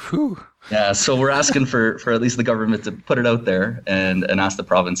Whew. Yeah, so we're asking for at least the government to put it out there and ask the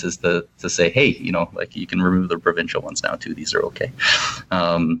provinces to say, hey, you can remove the provincial ones now too. These are okay.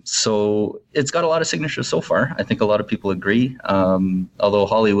 So it's got a lot of signatures so far. I think a lot of people agree. Although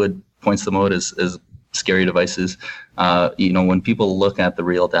Hollywood points them out as scary devices, when people look at the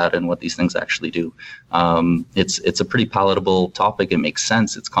real data and what these things actually do, it's a pretty palatable topic. It makes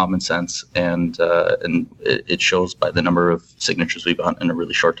sense. It's common sense, and it shows by the number of signatures we've gotten in a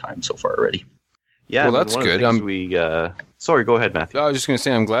really short time so far already. Yeah, well, that's good. Sorry, go ahead, Matthew. I was just going to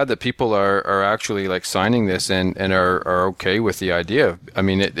say, I'm glad that people are actually like signing this and are okay with the idea. I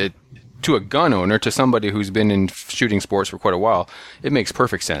mean, it to a gun owner, to somebody who's been in shooting sports for quite a while, it makes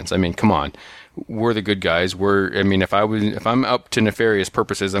perfect sense. I mean, come on. We're the good guys. If I'm up to nefarious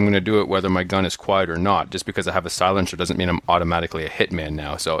purposes, I'm going to do it whether my gun is quiet or not. Just because I have a silencer doesn't mean I'm automatically a hitman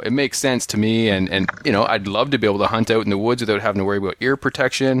now. So it makes sense to me, and I'd love to be able to hunt out in the woods without having to worry about ear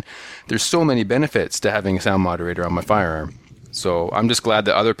protection. There's so many benefits to having a sound moderator on my firearm. So I'm just glad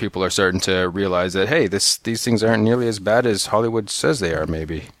that other people are starting to realize that, hey, these things aren't nearly as bad as Hollywood says they are,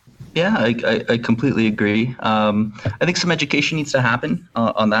 maybe. Yeah, I completely agree. I think some education needs to happen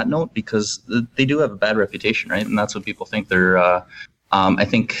on that note, because they do have a bad reputation, right? And that's what people think. They're, I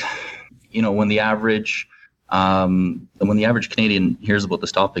think, when the average Canadian hears about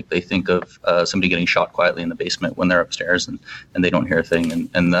this topic, they think of somebody getting shot quietly in the basement when they're upstairs and they don't hear a thing,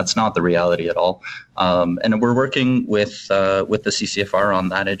 and that's not the reality at all. And we're working with the CCFR on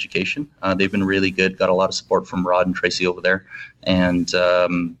that education. They've been really good. Got a lot of support from Rod and Tracy over there,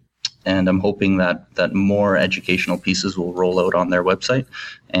 and I'm hoping that more educational pieces will roll out on their website.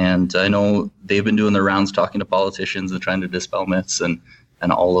 And I know they've been doing their rounds talking to politicians and trying to dispel myths, and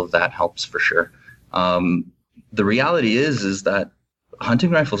all of that helps for sure. The reality is that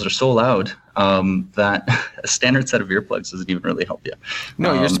hunting rifles are so loud that a standard set of earplugs doesn't even really help you.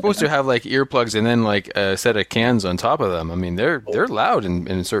 No, you're supposed to have like earplugs and then like a set of cans on top of them. I mean, they're loud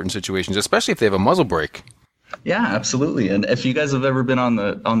in certain situations, especially if they have a muzzle brake. Yeah, absolutely. And if you guys have ever been on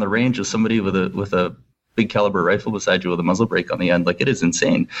the range with somebody with a big caliber rifle beside you with a muzzle brake on the end, like, it is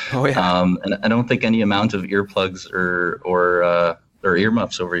insane. Oh yeah. And I don't think any amount of earplugs or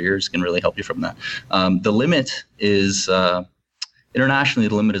earmuffs over ears can really help you from that. The limit is internationally,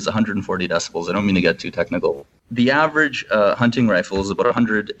 the limit is 140 decibels. I don't mean to get too technical. The average hunting rifle is about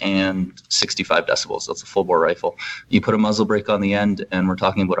 165 decibels. That's a full bore rifle. You put a muzzle brake on the end, and we're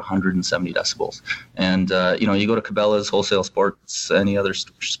talking about 170 decibels. And you go to Cabela's, Wholesale Sports, any other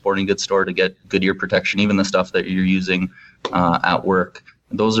sporting goods store to get good ear protection, even the stuff that you're using at work.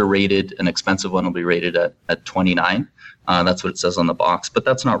 Those are rated. An expensive one will be rated at 29. That's what it says on the box, but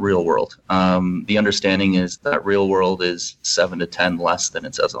that's not real world. The understanding is that real world is 7 to 10 less than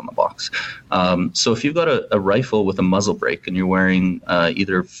it says on the box. So if you've got a rifle with a muzzle brake and you're wearing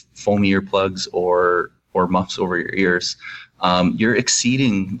either foamy earplugs or muffs over your ears, you're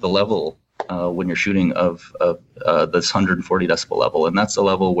exceeding the level when you're shooting of this 140 decibel level, and that's the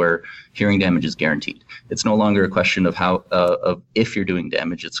level where hearing damage is guaranteed. It's no longer a question of how of if you're doing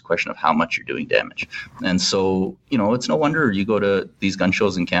damage; it's a question of how much you're doing damage. And so, it's no wonder you go to these gun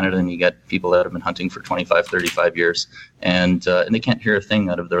shows in Canada and you get people that have been hunting for 25, 35 years, and they can't hear a thing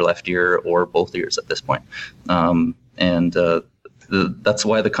out of their left ear or both ears at this point. That's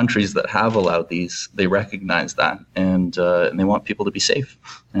why the countries that have allowed these, they recognize that, and they want people to be safe.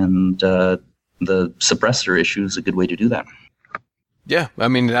 And the suppressor issue is a good way to do that. Yeah, I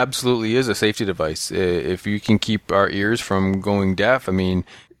mean, it absolutely is a safety device. If you can keep our ears from going deaf, I mean,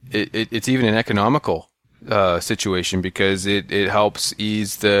 it's even an economical situation, because it helps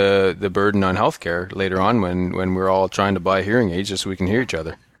ease the burden on healthcare later on when we're all trying to buy hearing aids just so we can hear each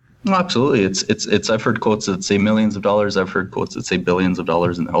other. Well, absolutely. It's. I've heard quotes that say millions of dollars. I've heard quotes that say billions of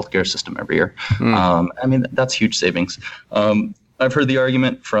dollars in the healthcare system every year. I mean, that's huge savings. I've heard the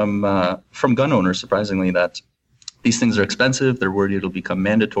argument from gun owners, surprisingly, that these things are expensive. They're worried it'll become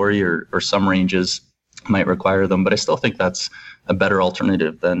mandatory, or some ranges might require them. But I still think that's a better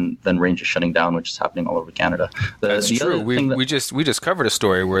alternative than ranges shutting down, which is happening all over Canada. That's true. We just covered a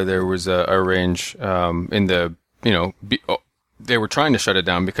story where there was a range in the they were trying to shut it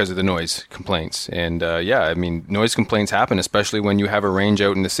down because of the noise complaints. And I mean, noise complaints happen, especially when you have a range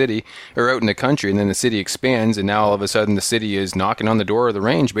out in the city or out in the country, and then the city expands, and now all of a sudden the city is knocking on the door of the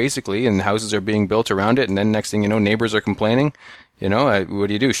range, basically, and houses are being built around it. And then next thing you know, neighbors are complaining. What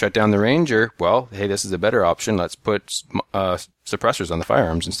do you do? Shut down the range? Or, well, hey, this is a better option. Let's put suppressors on the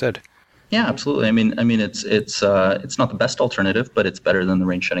firearms instead. Yeah, absolutely. I mean, it's not the best alternative, but it's better than the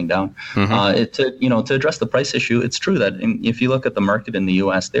range shutting down. Mm-hmm. To address the price issue, it's true that if you look at the market in the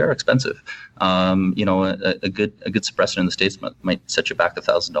U.S., they are expensive. A good suppressor in the States might set you back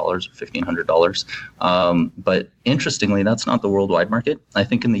 $1,000 or $1,500. But interestingly, that's not the worldwide market. I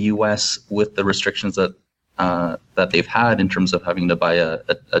think in the U.S., with the restrictions that they've had in terms of having to buy a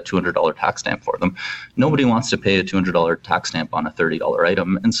 $200 tax stamp for them, nobody wants to pay a $200 tax stamp on a $30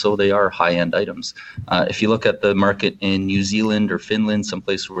 item, and so they are high-end items. If you look at the market in New Zealand or Finland,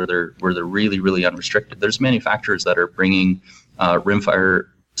 someplace where they're really, really unrestricted, there's manufacturers that are bringing rimfire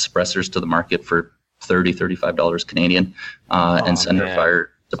suppressors to the market for $30, $35 Canadian, and centerfire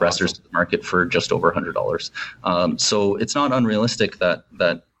suppressors to the market for just over $100. So it's not unrealistic that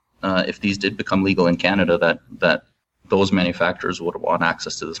if these did become legal in Canada, that those manufacturers would want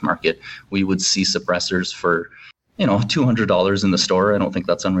access to this market. We would see suppressors for, $200 in the store. I don't think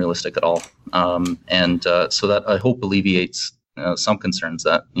that's unrealistic at all. So that, I hope, alleviates some concerns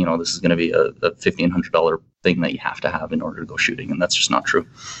that, this is going to be a $1,500 thing that you have to have in order to go shooting, and that's just not true.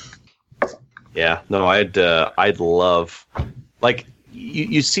 Yeah, no, I'd love, like,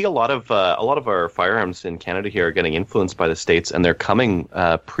 you see a lot of our firearms in Canada here are getting influenced by the States, and they're coming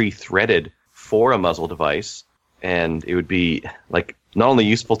pre-threaded for a muzzle device, and it would be like not only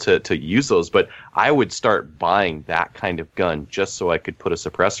useful to use those, but I would start buying that kind of gun just so I could put a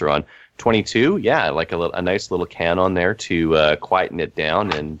suppressor on. 22, yeah, like a nice little can on there to quieten it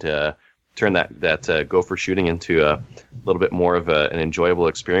down and turn that gopher shooting into a little bit more of an enjoyable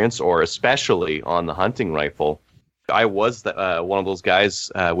experience, or especially on the hunting rifle. I was one of those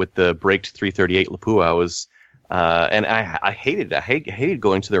guys with the braked 338 Lapua. I was, and I hated it. I hated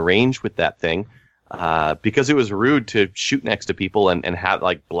going to the range with that thing because it was rude to shoot next to people and have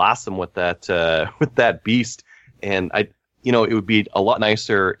blast them with that beast. And it would be a lot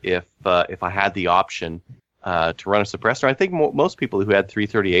nicer if I had the option to run a suppressor. I think most people who had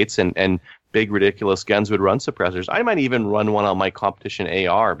 338s and big ridiculous guns would run suppressors. I might even run one on my competition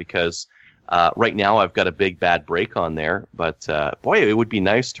AR because. Right now, I've got a big bad break on there, but boy, it would be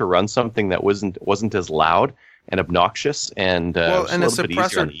nice to run something that wasn't as loud and obnoxious and a little bit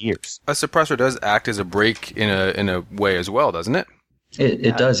easier on the ears. A suppressor does act as a brake in a way as well, doesn't it?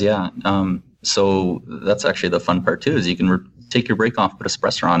 It does, yeah. So that's actually the fun part too, is you can take your brake off, put a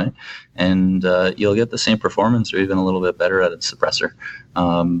suppressor on it, and you'll get the same performance or even a little bit better at a suppressor.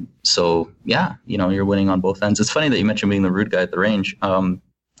 So yeah, you're winning on both ends. It's funny that you mentioned being the rude guy at the range.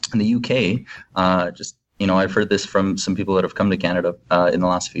 In the UK, I've heard this from some people that have come to Canada in the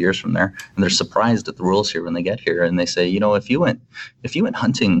last few years from there, and they're surprised at the rules here when they get here. And they say, if you went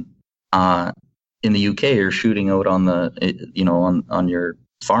hunting in the UK or shooting out on the, on your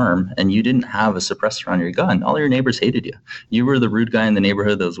farm, and you didn't have a suppressor on your gun, all your neighbors hated you. You were the rude guy in the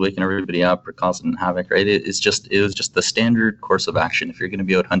neighborhood that was waking everybody up or causing havoc, right? It was just the standard course of action. If you're going to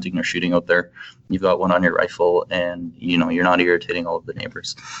be out hunting or shooting out there, you've got one on your rifle, and you're not irritating all of the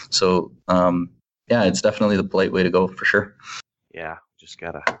neighbors. So it's definitely the polite way to go for sure. Yeah, just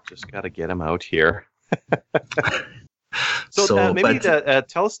gotta get them out here. So maybe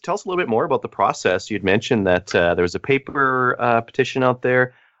tell us a little bit more about the process. You'd mentioned that there was a paper petition out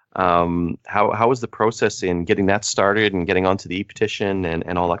there. How was the process in getting that started and getting onto the e-petition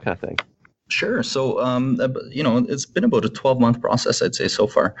and all that kind of thing? Sure. So, it's been about a 12-month process, I'd say, so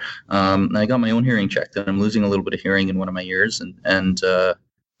far. I got my own hearing checked, and I'm losing a little bit of hearing in one of my ears. And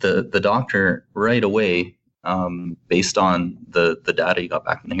the doctor right away, based on the data he got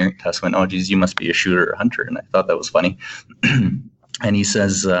back from the hearing test, went, "Oh, geez, you must be a shooter or hunter." And I thought that was funny. And he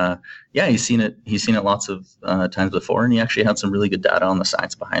says, he's seen it lots of times before, and he actually had some really good data on the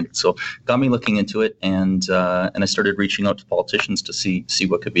science behind it. So got me looking into it, and I started reaching out to politicians to see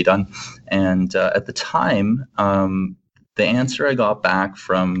what could be done. And at the time, the answer I got back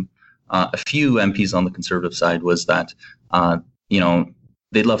from a few MPs on the Conservative side was that,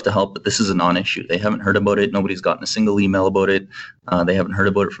 they'd love to help, but this is a non-issue. They haven't heard about it. Nobody's gotten a single email about it. They haven't heard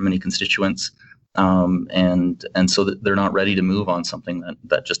about it from any constituents. And so they're not ready to move on something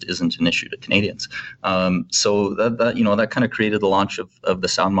that just isn't an issue to Canadians. So that kind of created the launch of the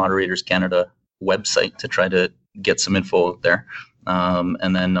Sound Moderators Canada website to try to get some info out there.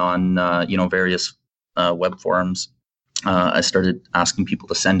 And then on various web forums, I started asking people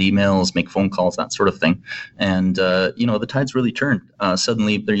to send emails, make phone calls, that sort of thing. And the tides really turned.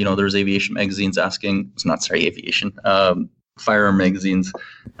 Suddenly there was aviation magazines firearm magazines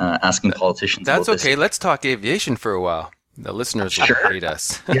asking politicians. That's about okay. this. Let's talk aviation for a while. The listeners will hate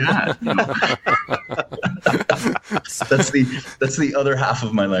us. Yeah. That's the other half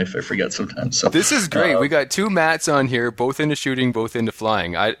of my life. I forget sometimes. So this is great. We got two Matts on here, both into shooting, both into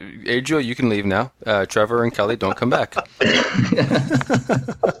flying. Adriel, you can leave now. Trevor and Kelly, don't come back.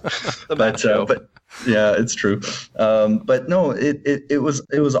 But yeah, it's true. But no, it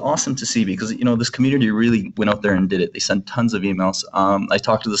was awesome to see because this community really went out there and did it. They sent tons of emails. I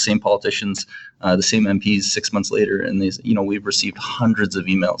talked to the same politicians, the same MPs 6 months later, and they said, we've received hundreds of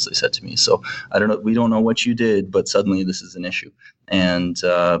emails. They said to me, so I don't know, we don't know what you did, but suddenly this is an issue. And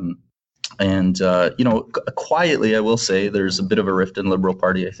quietly, I will say there's a bit of a rift in the Liberal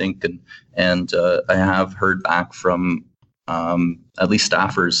Party, I think, and I have heard back from at least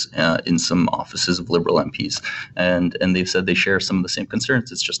staffers in some offices of Liberal MPs, and they've said they share some of the same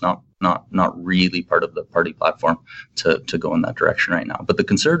concerns. It's just not really part of the party platform to go in that direction right now. But the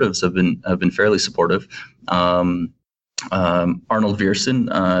Conservatives have been fairly supportive. Arnold Viersen,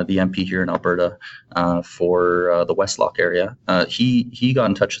 the MP here in Alberta for the Westlock area, he got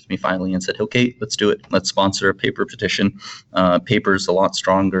in touch with me finally and said, "Okay, let's do it. Let's sponsor a paper petition." Paper's a lot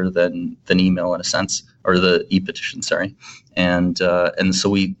stronger than email in a sense, or the e-petition, sorry. And so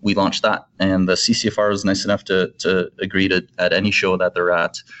we launched that, and the CCFR was nice enough to agree to at any show that they're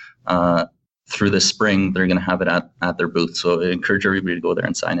at. Through this spring, they're going to have it at their booth. So I encourage everybody to go there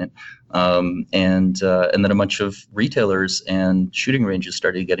and sign it. And then a bunch of retailers and shooting ranges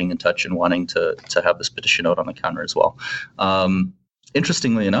started getting in touch and wanting to have this petition out on the counter as well.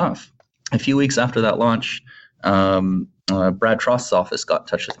 Interestingly enough, a few weeks after that launch, Brad Trost's office got in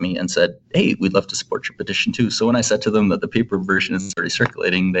touch with me and said, "Hey, we'd love to support your petition too." So when I said to them that the paper version is already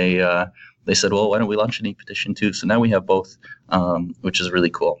circulating, they said, "Well, why don't we launch an e-petition too?" So now we have both, which is really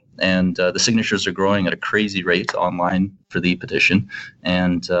cool. And the signatures are growing at a crazy rate online for the e-petition.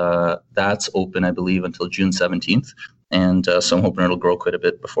 And that's open, I believe, until June 17th. And so I'm hoping it'll grow quite a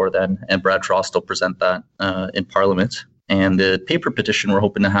bit before then. And Brad Trost will present that in Parliament. And the paper petition we're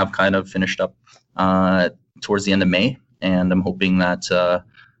hoping to have kind of finished up towards the end of May. And I'm hoping that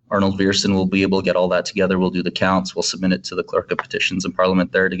Arnold Viersen will be able to get all that together. We'll do the counts. We'll submit it to the clerk of petitions in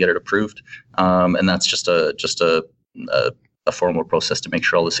Parliament there to get it approved. And that's just a formal process to make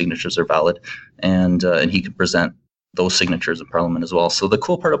sure all the signatures are valid. And he can present those signatures in Parliament as well. So the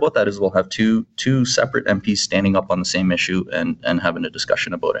cool part about that is we'll have two separate MPs standing up on the same issue and having a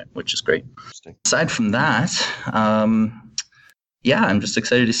discussion about it, which is great. Aside from that, I'm just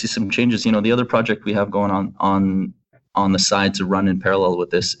excited to see some changes. The other project we have going on the side to run in parallel with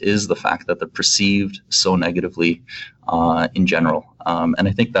this is the fact that they're perceived so negatively in general. And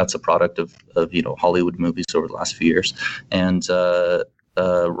I think that's a product of Hollywood movies over the last few years. And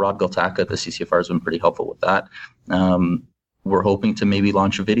Rod Galtaka at the CCFR has been pretty helpful with that. We're hoping to maybe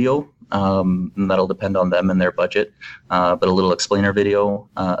launch a video, and that'll depend on them and their budget, but a little explainer video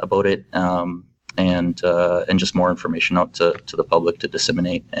about it. And just more information out to the public to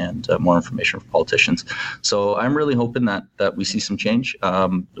disseminate, and more information for politicians. So I'm really hoping that we see some change.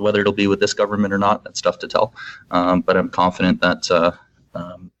 Whether it'll be with this government or not, that's tough to tell. But I'm confident that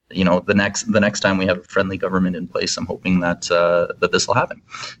the next time we have a friendly government in place, I'm hoping that this will happen,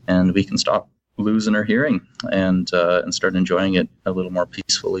 and we can stop losing our hearing and start enjoying it a little more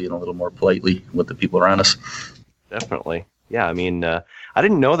peacefully and a little more politely with the people around us. Definitely. Yeah, I mean, I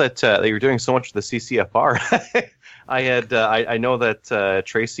didn't know that you were doing so much with the CCFR. I know that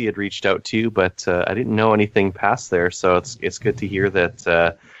Tracy had reached out to you, but I didn't know anything past there. So it's good to hear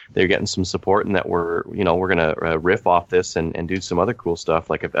that they're getting some support and that we're gonna riff off this and do some other cool stuff.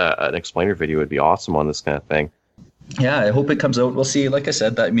 Like an explainer video would be awesome on this kind of thing. Yeah, I hope it comes out. We'll see. Like I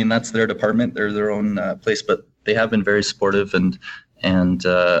said, that's their department. They're their own place, but they have been very supportive and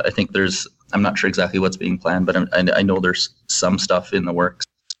I think I'm not sure exactly what's being planned, but I know there's some stuff in the works.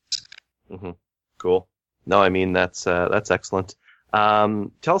 Mm-hmm. Cool. No, I mean, that's excellent.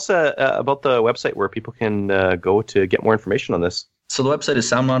 Tell us about the website where people can go to get more information on this. So the website is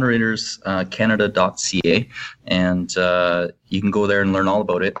soundmoderatorscanada.ca, and you can go there and learn all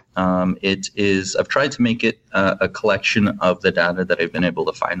about it. I've tried to make it a collection of the data that I've been able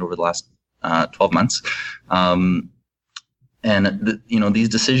to find over the last 12 months. These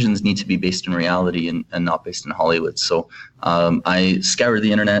decisions need to be based in reality and not based in Hollywood. So I scoured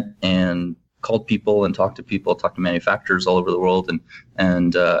the internet and called people and talked to manufacturers all over the world,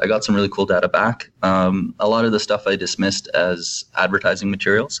 and I got some really cool data back. A lot of the stuff I dismissed as advertising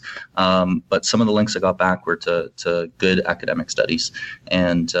materials, but some of the links I got back were to good academic studies.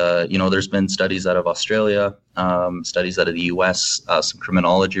 And there's been studies out of Australia, studies out of the US, some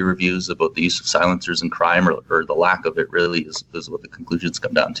criminology reviews about the use of silencers in crime, or the lack of it really is what the conclusions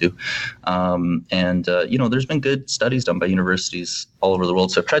come down to. There's been good studies done by universities all over the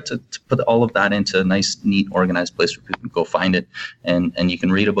world. So I've tried to put all of that into a nice, neat, organized place where people can go find it, and you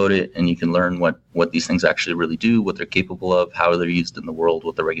can read about it, and you can learn what these things actually really do, what they're capable of, how they're used in the world,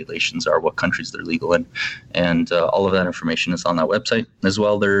 what the regulations are, what countries they're legal in. And all of that information is on that website. As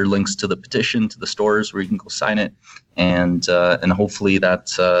well, there are links to the petition, to the stores where you can go sign it. And hopefully that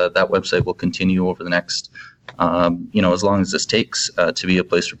website will continue over the next, as long as this takes, to be a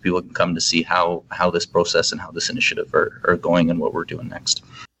place where people can come to see how this process and how this initiative are going and what we're doing next.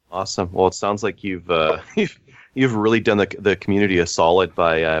 Awesome. Well, it sounds like you've really done the community a solid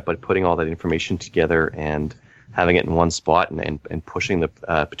by putting all that information together and having it in one spot and pushing the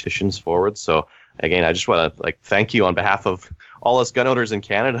petitions forward. So again, I just want to thank you on behalf of all us gun owners in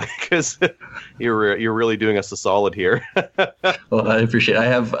Canada, because you're really doing us a solid here. Well, I appreciate it.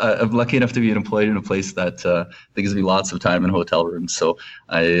 I'm lucky enough to be employed in a place that gives me lots of time in hotel rooms, so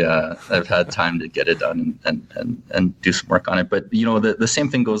I've had time to get it done and do some work on it. But the same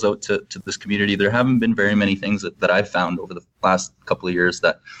thing goes out to this community. There haven't been very many things that I've found over the last couple of years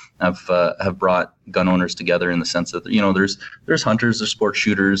that have brought gun owners together, in the sense that there's hunters, there's sport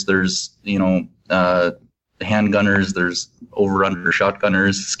shooters, there's handgunners, there's over-under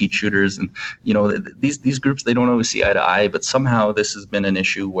shotgunners, skeet shooters, and these groups, they don't always see eye to eye, but somehow this has been an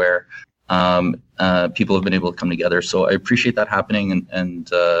issue where people have been able to come together. So I appreciate that happening,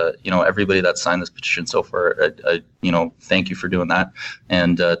 and everybody that signed this petition so far, thank you for doing that,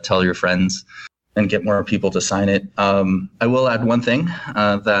 and tell your friends and get more people to sign it. I will add one thing,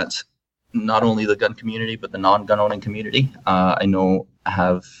 that not only the gun community, but the non-gun owning community, I know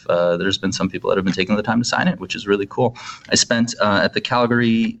there's been some people that have been taking the time to sign it, which is really cool. I spent at the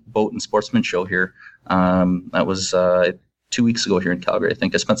Calgary Boat and Sportsman Show here. That was 2 weeks ago here in Calgary. I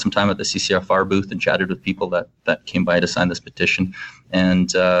think I spent some time at the CCFR booth and chatted with people that came by to sign this petition.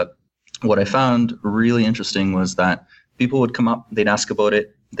 And what I found really interesting was that people would come up, they'd ask about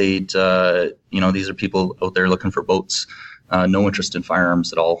it. They'd, these are people out there looking for boats. No interest in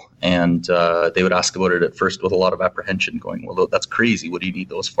firearms at all. And they would ask about it at first with a lot of apprehension, going, well, that's crazy. What do you need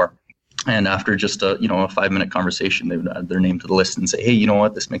those for? And after just a 5-minute conversation, they would add their name to the list and say, hey, you know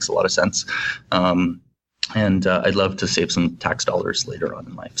what? This makes a lot of sense. And I'd love to save some tax dollars later on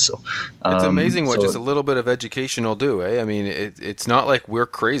in life. So it's amazing what just a little bit of education will do, eh? I mean, it's not like we're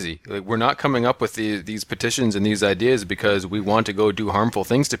crazy. Like, we're not coming up with these petitions and these ideas because we want to go do harmful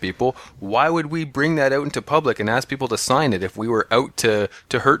things to people. Why would we bring that out into public and ask people to sign it if we were out to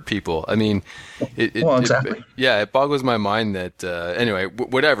hurt people? I mean, exactly. It boggles my mind that anyway,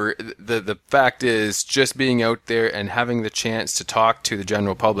 whatever. The fact is, just being out there and having the chance to talk to the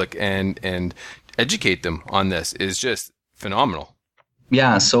general public and educate them on this is just phenomenal.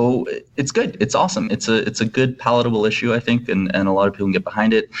 Yeah, so it's good. It's awesome. It's a good palatable issue, I think, and a lot of people can get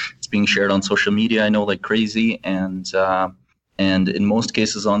behind it. It's being shared on social media, I know, like crazy, and in most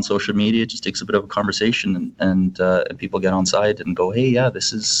cases on social media, it just takes a bit of a conversation, and people get on side and go, hey, yeah,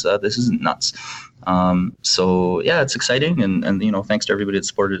 this isn't nuts. So yeah, it's exciting, and thanks to everybody that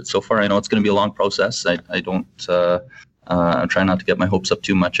supported it so far. I know it's going to be a long process. I'm trying not to get my hopes up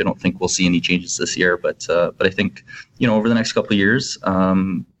too much. I don't think we'll see any changes this year, but I think, over the next couple of years,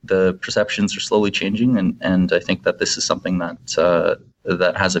 the perceptions are slowly changing, and I think that this is something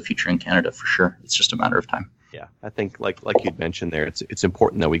that has a future in Canada for sure. It's just a matter of time. Yeah, I think like you'd mentioned there, it's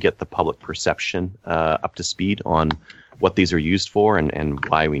important that we get the public perception up to speed on what these are used for and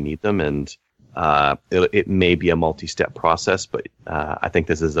why we need them. And it may be a multi-step process, but I think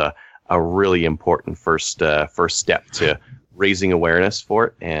this is a really important first step to raising awareness for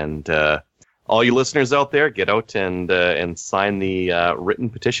it. And all you listeners out there, get out and sign the written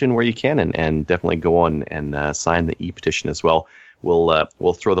petition where you can, and definitely go on and sign the e-petition as well.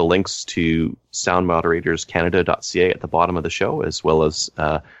 We'll throw the links to soundmoderatorscanada.ca at the bottom of the show, as well as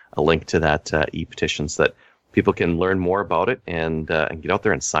a link to that e-petition so that people can learn more about it and get out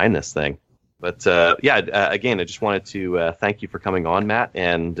there and sign this thing. But again, I just wanted to thank you for coming on, Matt,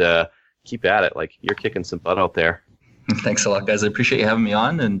 and keep at it. Like, you're kicking some butt out there. Thanks a lot, guys. I appreciate you having me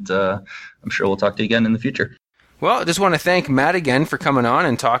on, and I'm sure we'll talk to you again in the future. Well, I just want to thank Matt again for coming on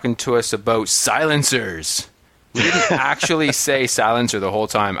and talking to us about silencers. We didn't actually say silencer the whole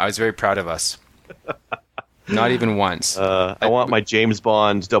time. I was very proud of us. Not even once. I want my James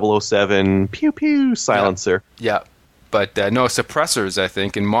Bond 007 pew pew silencer. Yeah. But no, suppressors, I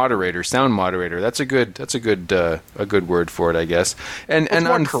think, and moderator, sound moderator. That's a good word for it, I guess. And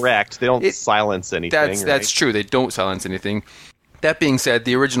more correct. They don't silence anything. That's true. They don't silence anything. That being said,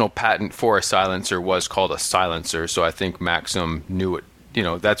 the original patent for a silencer was called a silencer, so I think Maxim knew it. You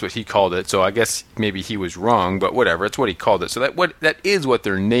know, that's what he called it. So I guess maybe he was wrong, but whatever. It's what he called it. So that is what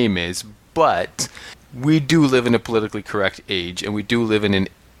their name is. But we do live in a politically correct age, and we do live in an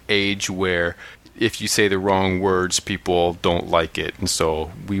age where if you say the wrong words, people don't like it. And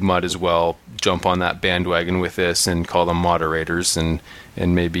so we might as well jump on that bandwagon with this and call them moderators, and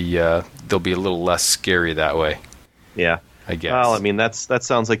maybe they'll be a little less scary that way. Yeah. I guess. Well, I mean, that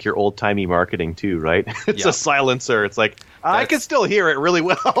sounds like your old-timey marketing too, right? It's a silencer. It's like, I can still hear it really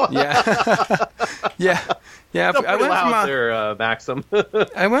well. Yeah. Yeah. Still pretty loud there, Maxim.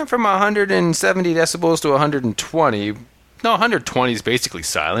 I went from 170 decibels to 120. No, 120 is basically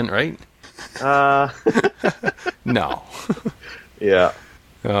silent, right? No. Yeah.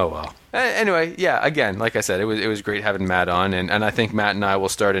 Oh, well. Anyway, yeah, again, like I said, it was great having Matt on, and I think Matt and I will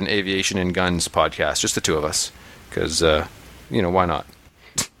start an aviation and guns podcast, just the two of us, because, why not?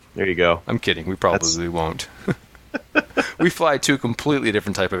 There you go. I'm kidding. We probably won't. We fly two completely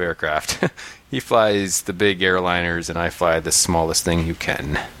different type of aircraft. He flies the big airliners, and I fly the smallest thing you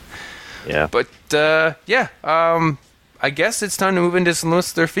can. Yeah. But, I guess it's time to move into some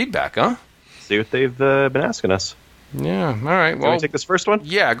listener feedback, huh? See what they've been asking us. Yeah, all right. Can we take this first one?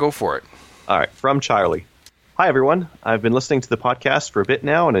 Yeah, go for it. All right, from Charlie. Hi, everyone. I've been listening to the podcast for a bit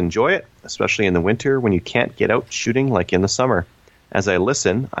now and enjoy it, especially in the winter when you can't get out shooting like in the summer. As I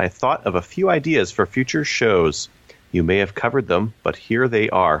listen, I thought of a few ideas for future shows. You may have covered them, but here they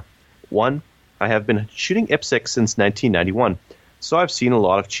are. 1. I have been shooting IPSC since 1991, so I've seen a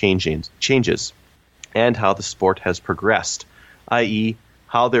lot of changes and how the sport has progressed, i.e.,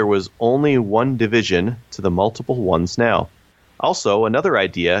 how there was only one division to the multiple ones now. Also, another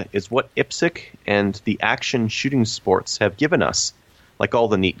idea is what IPSC and the action shooting sports have given us, like all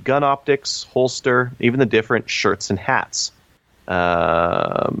the neat gun optics, holster, even the different shirts and hats.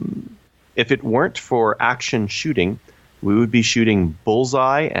 If it weren't for action shooting, we would be shooting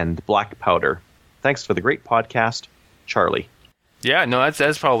bullseye and black powder. Thanks for the great podcast, Charlie. Yeah, no,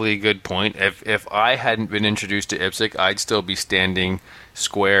 that's probably a good point. If I hadn't been introduced to IPSC, I'd still be standing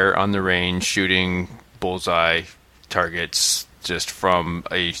square on the range shooting bullseye targets just from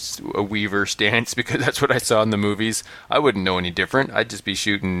a Weaver stance, because that's what I saw in the movies. I wouldn't know any different. I'd just be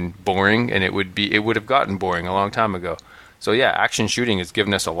shooting boring, and it would have gotten boring a long time ago. So yeah, action shooting has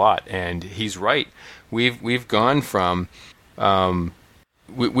given us a lot, and he's right. We've gone from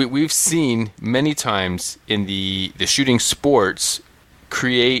we've seen many times in the shooting sports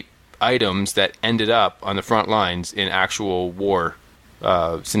create items that ended up on the front lines in actual war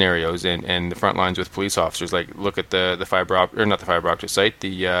scenarios and the front lines with police officers. Like, look at the fiber optic sight,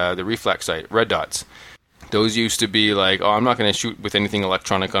 the reflex sight, red dots. Those used to be like, oh, I'm not going to shoot with anything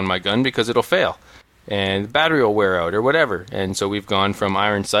electronic on my gun because it'll fail, and the battery will wear out or whatever. And so we've gone from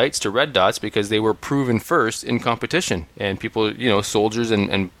iron sights to red dots because they were proven first in competition. And people, soldiers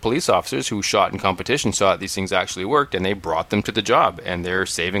and police officers who shot in competition saw that these things actually worked, and they brought them to the job, and they're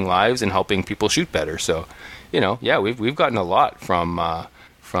saving lives and helping people shoot better. So, yeah, we've gotten a lot from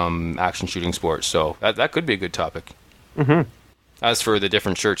action shooting sports. So that could be a good topic. Mm-hmm. As for the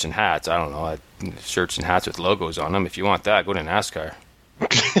different shirts and hats, I don't know. Shirts and hats with logos on them. If you want that, go to NASCAR.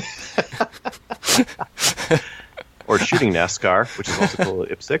 Or shooting NASCAR, which is also called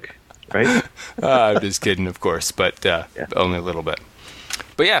IPSC, right? I'm just kidding, of course, but only a little bit.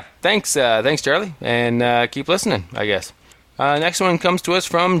 But yeah, thanks Charlie, and keep listening, I guess. Next one comes to us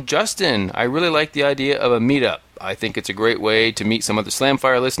from Justin. I really like the idea of a meetup. I think it's a great way to meet some of the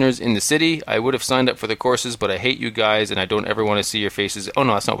Slamfire listeners in the city. I would have signed up for the courses, but I hate you guys, and I don't ever want to see your faces. Oh,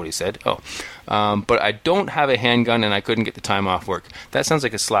 no, that's not what he said. But I don't have a handgun, and I couldn't get the time off work. That sounds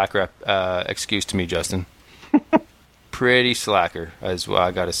like a slacker excuse to me, Justin. Pretty slacker, as well,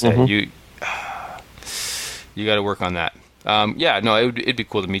 I got to say. You got to work on that. It'd be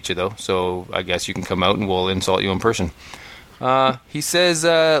cool to meet you, though. So I guess you can come out, and we'll insult you in person. He says,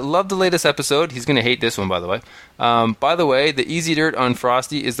 love the latest episode. He's going to hate this one, by the way. By the way, the easy dirt on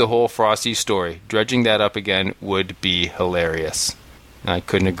Frosty is the whole Frosty story. Dredging that up again would be hilarious. I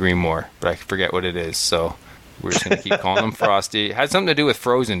couldn't agree more, but I forget what it is, so we're just going to keep calling him Frosty. It had something to do with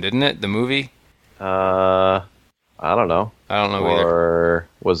Frozen, didn't it? The movie? I don't know. I don't know either. Or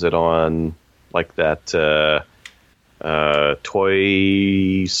was it on, like, that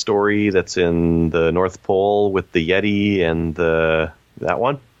Toy Story that's in the North Pole with the Yeti and that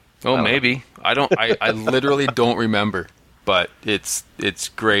one? Oh, maybe. I literally don't remember, but it's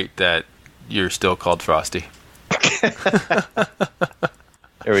great that you're still called Frosty.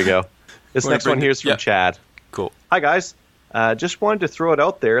 There we go. This next one here is from Chad. Cool. Hi, guys. Just wanted to throw it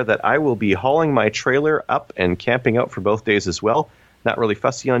out there that I will be hauling my trailer up and camping out for both days as well. Not really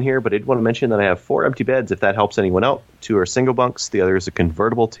fussy on here, but I did want to mention that I have 4 empty beds, if that helps anyone out. 2 are single bunks, the other is a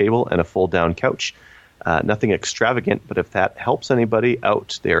convertible table and a fold-down couch. Nothing extravagant, but if that helps anybody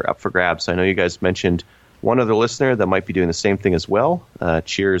out, they're up for grabs. I know you guys mentioned one other listener that might be doing the same thing as well.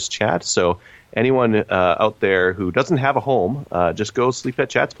 Cheers, Chad. So anyone out there who doesn't have a home, just go sleep at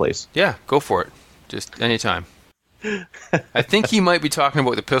Chad's place. Yeah, go for it. Just anytime. I think he might be talking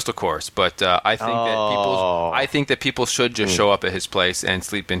about the pistol course, but I think that people should just show up at his place and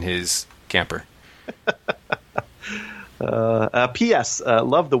sleep in his camper. P.S.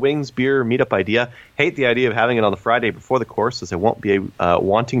 Love the Wings beer meetup idea. Hate the idea of having it on the Friday before the course, as I won't be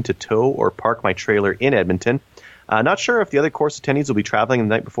wanting to tow or park my trailer in Edmonton. Not sure if the other course attendees will be traveling the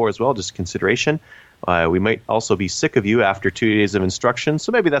night before as well, just consideration. We might also be sick of you after 2 days of instruction,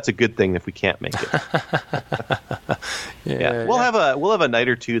 so maybe that's a good thing if we can't make it. We'll have a night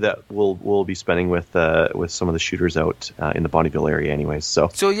or two that we'll be spending with some of the shooters out in the Bonnyville area, anyways. So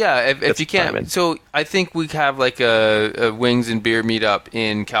if you can't, so I think we have like a Wings and Beer meetup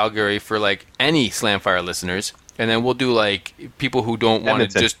in Calgary for like any Slamfire listeners, and then we'll do like people who don't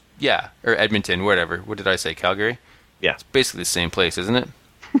want to just or Edmonton, whatever. What did I say? Calgary? Yeah, it's basically the same place, isn't it?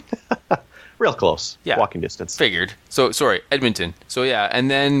 Real close. Yeah. Walking distance. Figured. So, sorry, Edmonton. So, yeah,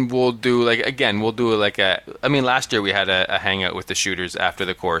 and then we'll do, last year we had a hangout with the shooters after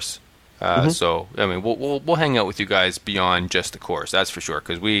the course. So, I mean, we'll hang out with you guys beyond just the course, that's for sure,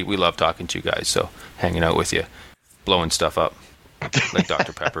 because we love talking to you guys, so hanging out with you, blowing stuff up, like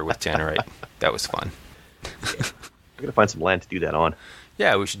Dr. Pepper with Tannerite. That was fun. We're going to find some land to do that on.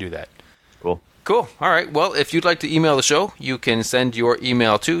 Yeah, we should do that. Cool. All right. Well, if you'd like to email the show, you can send your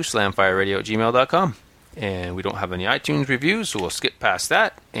email to slamfireradio@gmail.com. And we don't have any iTunes reviews, so we'll skip past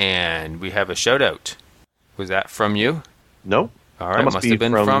that. And we have a shout-out. Was that from you? No. All right. Must have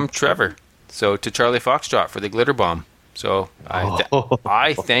been from Trevor. So to Charlie Foxtrot for the glitter bomb. So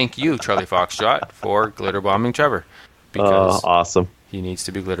I thank you, Charlie Foxtrot, for glitter bombing Trevor. Because awesome. He needs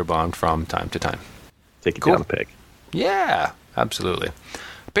to be glitter bombed from time to time. Take it down a peg. Yeah, absolutely.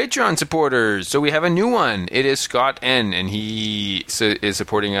 Patreon supporters. So we have a new one. It is Scott N, and he is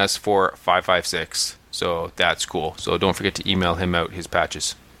supporting us for $5.56. So that's cool. So don't forget to email him out his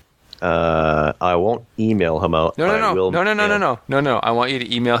patches. I won't email him out. No. I want you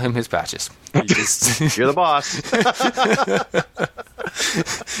to email him his patches. You're the boss.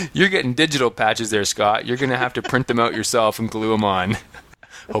 You're getting digital patches there, Scott. You're going to have to print them out yourself and glue them on.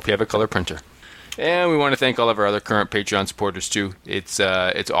 Hope you have a color printer. And we want to thank all of our other current Patreon supporters too. It's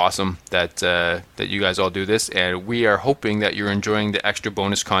awesome that you guys all do this, and we are hoping that you're enjoying the extra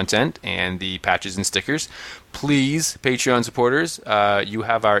bonus content and the patches and stickers. Please, Patreon supporters, you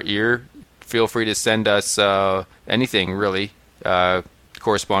have our ear. Feel free to send us anything really,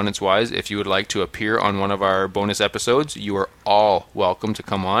 correspondence-wise. If you would like to appear on one of our bonus episodes, you are all welcome to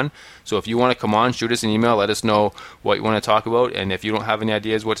come on. So if you want to come on, shoot us an email, let us know what you want to talk about, and if you don't have any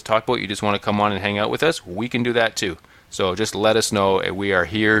ideas what to talk about, you just want to come on and hang out with us, we can do that too. So just let us know, and we are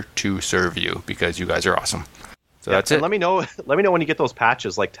here to serve you, because you guys are awesome. So that's it. Let me know when you get those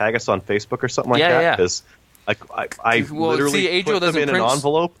patches, like tag us on Facebook or something like that, because I literally put them in an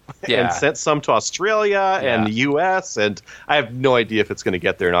envelope and sent some to Australia and the US, and I have no idea if it's going to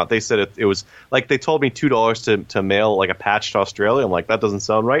get there or not. They said it was like, they told me $2 to mail like a patch to Australia. I'm like, that doesn't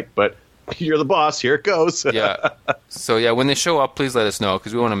sound right, but you're the boss. Here it goes. Yeah. So when they show up, please let us know,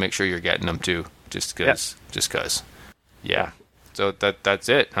 because we want to make sure you're getting them too. Just because. Yeah. So that's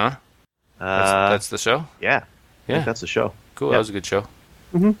it, huh? That's the show? Yeah. I think that's the show. Cool. Yeah. That was a good show.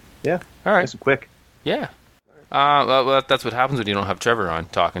 Mm-hmm. Yeah. All right. Nice and quick. Yeah. Well, that's what happens when you don't have Trevor on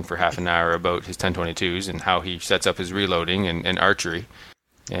talking for half an hour about his 1022s and how he sets up his reloading and archery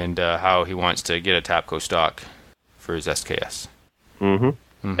and how he wants to get a Tapco stock for his SKS.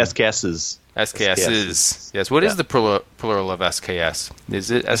 Mm-hmm. SKSs. SKSs. Yes. What is the plural of SKS?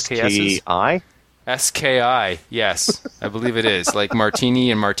 Is it SKSs? SKI? SKI. Yes. I believe it is. Like Martini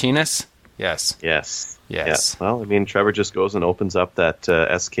and Martinez? Yes. Yes. Yes. Yeah. Well, I mean, Trevor just goes and opens up that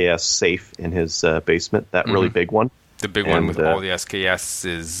SKS safe in his basement, that really big one. The big one with all the SKSs.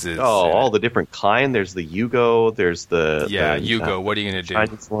 Is, all the different kind. There's the Yugo. There's the... Yeah, Yugo. What are you going to do?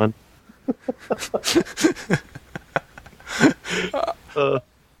 Chinese one.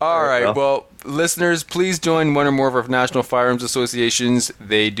 All right. Well, listeners, please join one or more of our national firearms associations.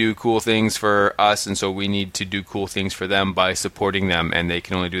 They do cool things for us, and so we need to do cool things for them by supporting them, and they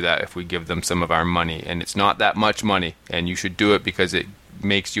can only do that if we give them some of our money. And it's not that much money, and you should do it because it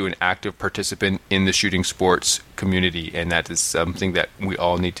makes you an active participant in the shooting sports community, and that is something that we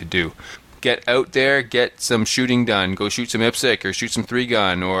all need to do. Get out there, get some shooting done. Go shoot some IPSC or shoot some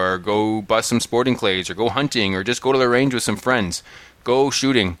 3-gun or go bust some sporting clays or go hunting or just go to the range with some friends. Go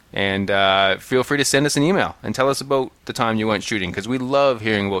shooting, and feel free to send us an email and tell us about the time you went shooting, because we love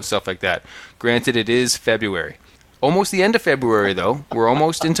hearing about stuff like that. Granted, it is February. Almost the end of February, though. We're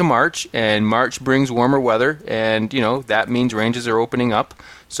almost into March, and March brings warmer weather, and, that means ranges are opening up.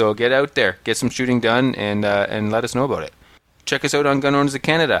 So get out there, get some shooting done, and let us know about it. Check us out on Gun Owners of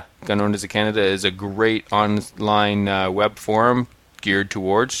Canada. Gun Owners of Canada is a great online web forum geared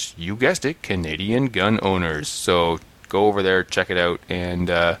towards, you guessed it, Canadian gun owners. So go over there, check it out, and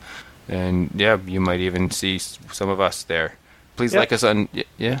yeah, you might even see some of us there. Please like us on...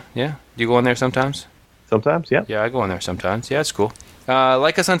 Yeah? Do you go on there sometimes? Sometimes, yeah. Yeah, I go on there sometimes. Yeah, it's cool.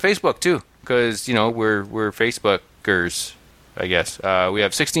 Like us on Facebook, too, because, we're Facebookers, I guess. We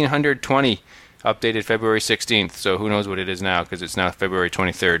have 1620 updated February 16th, so who knows what it is now, because it's now February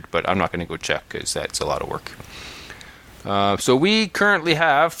 23rd, but I'm not going to go check, because that's a lot of work. So we currently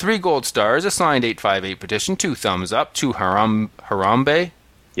have 3 gold stars, a signed 858 petition, 2 thumbs up, 2 Harambe.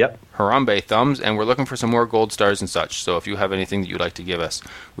 Yep. Harambe thumbs, and we're looking for some more gold stars and such. So if you have anything that you'd like to give us,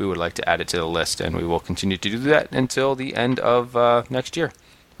 we would like to add it to the list, and we will continue to do that until the end of next year,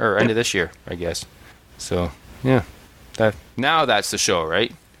 or end of this year, I guess. So yeah, now that's the show,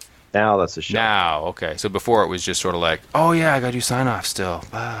 right? Now that's the show. Now, okay. So before it was just sort of like, oh yeah, I got to do sign off still.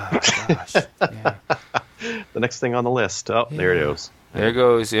 Gosh. Yeah. The next thing on the list. Oh, yeah. There it goes. There it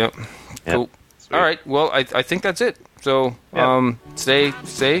goes. Yep. Cool. Sweet. All right. Well, I think that's it. So stay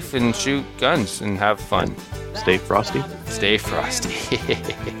safe and shoot guns and have fun. Stay frosty. Stay frosty.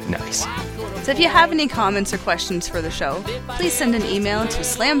 Nice. So if you have any comments or questions for the show, please send an email to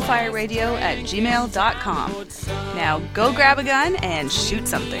slamfireradio@gmail.com. Now go grab a gun and shoot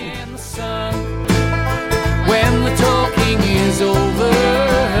something. When the talking is over,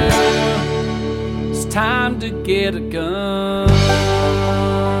 it's time to get a gun.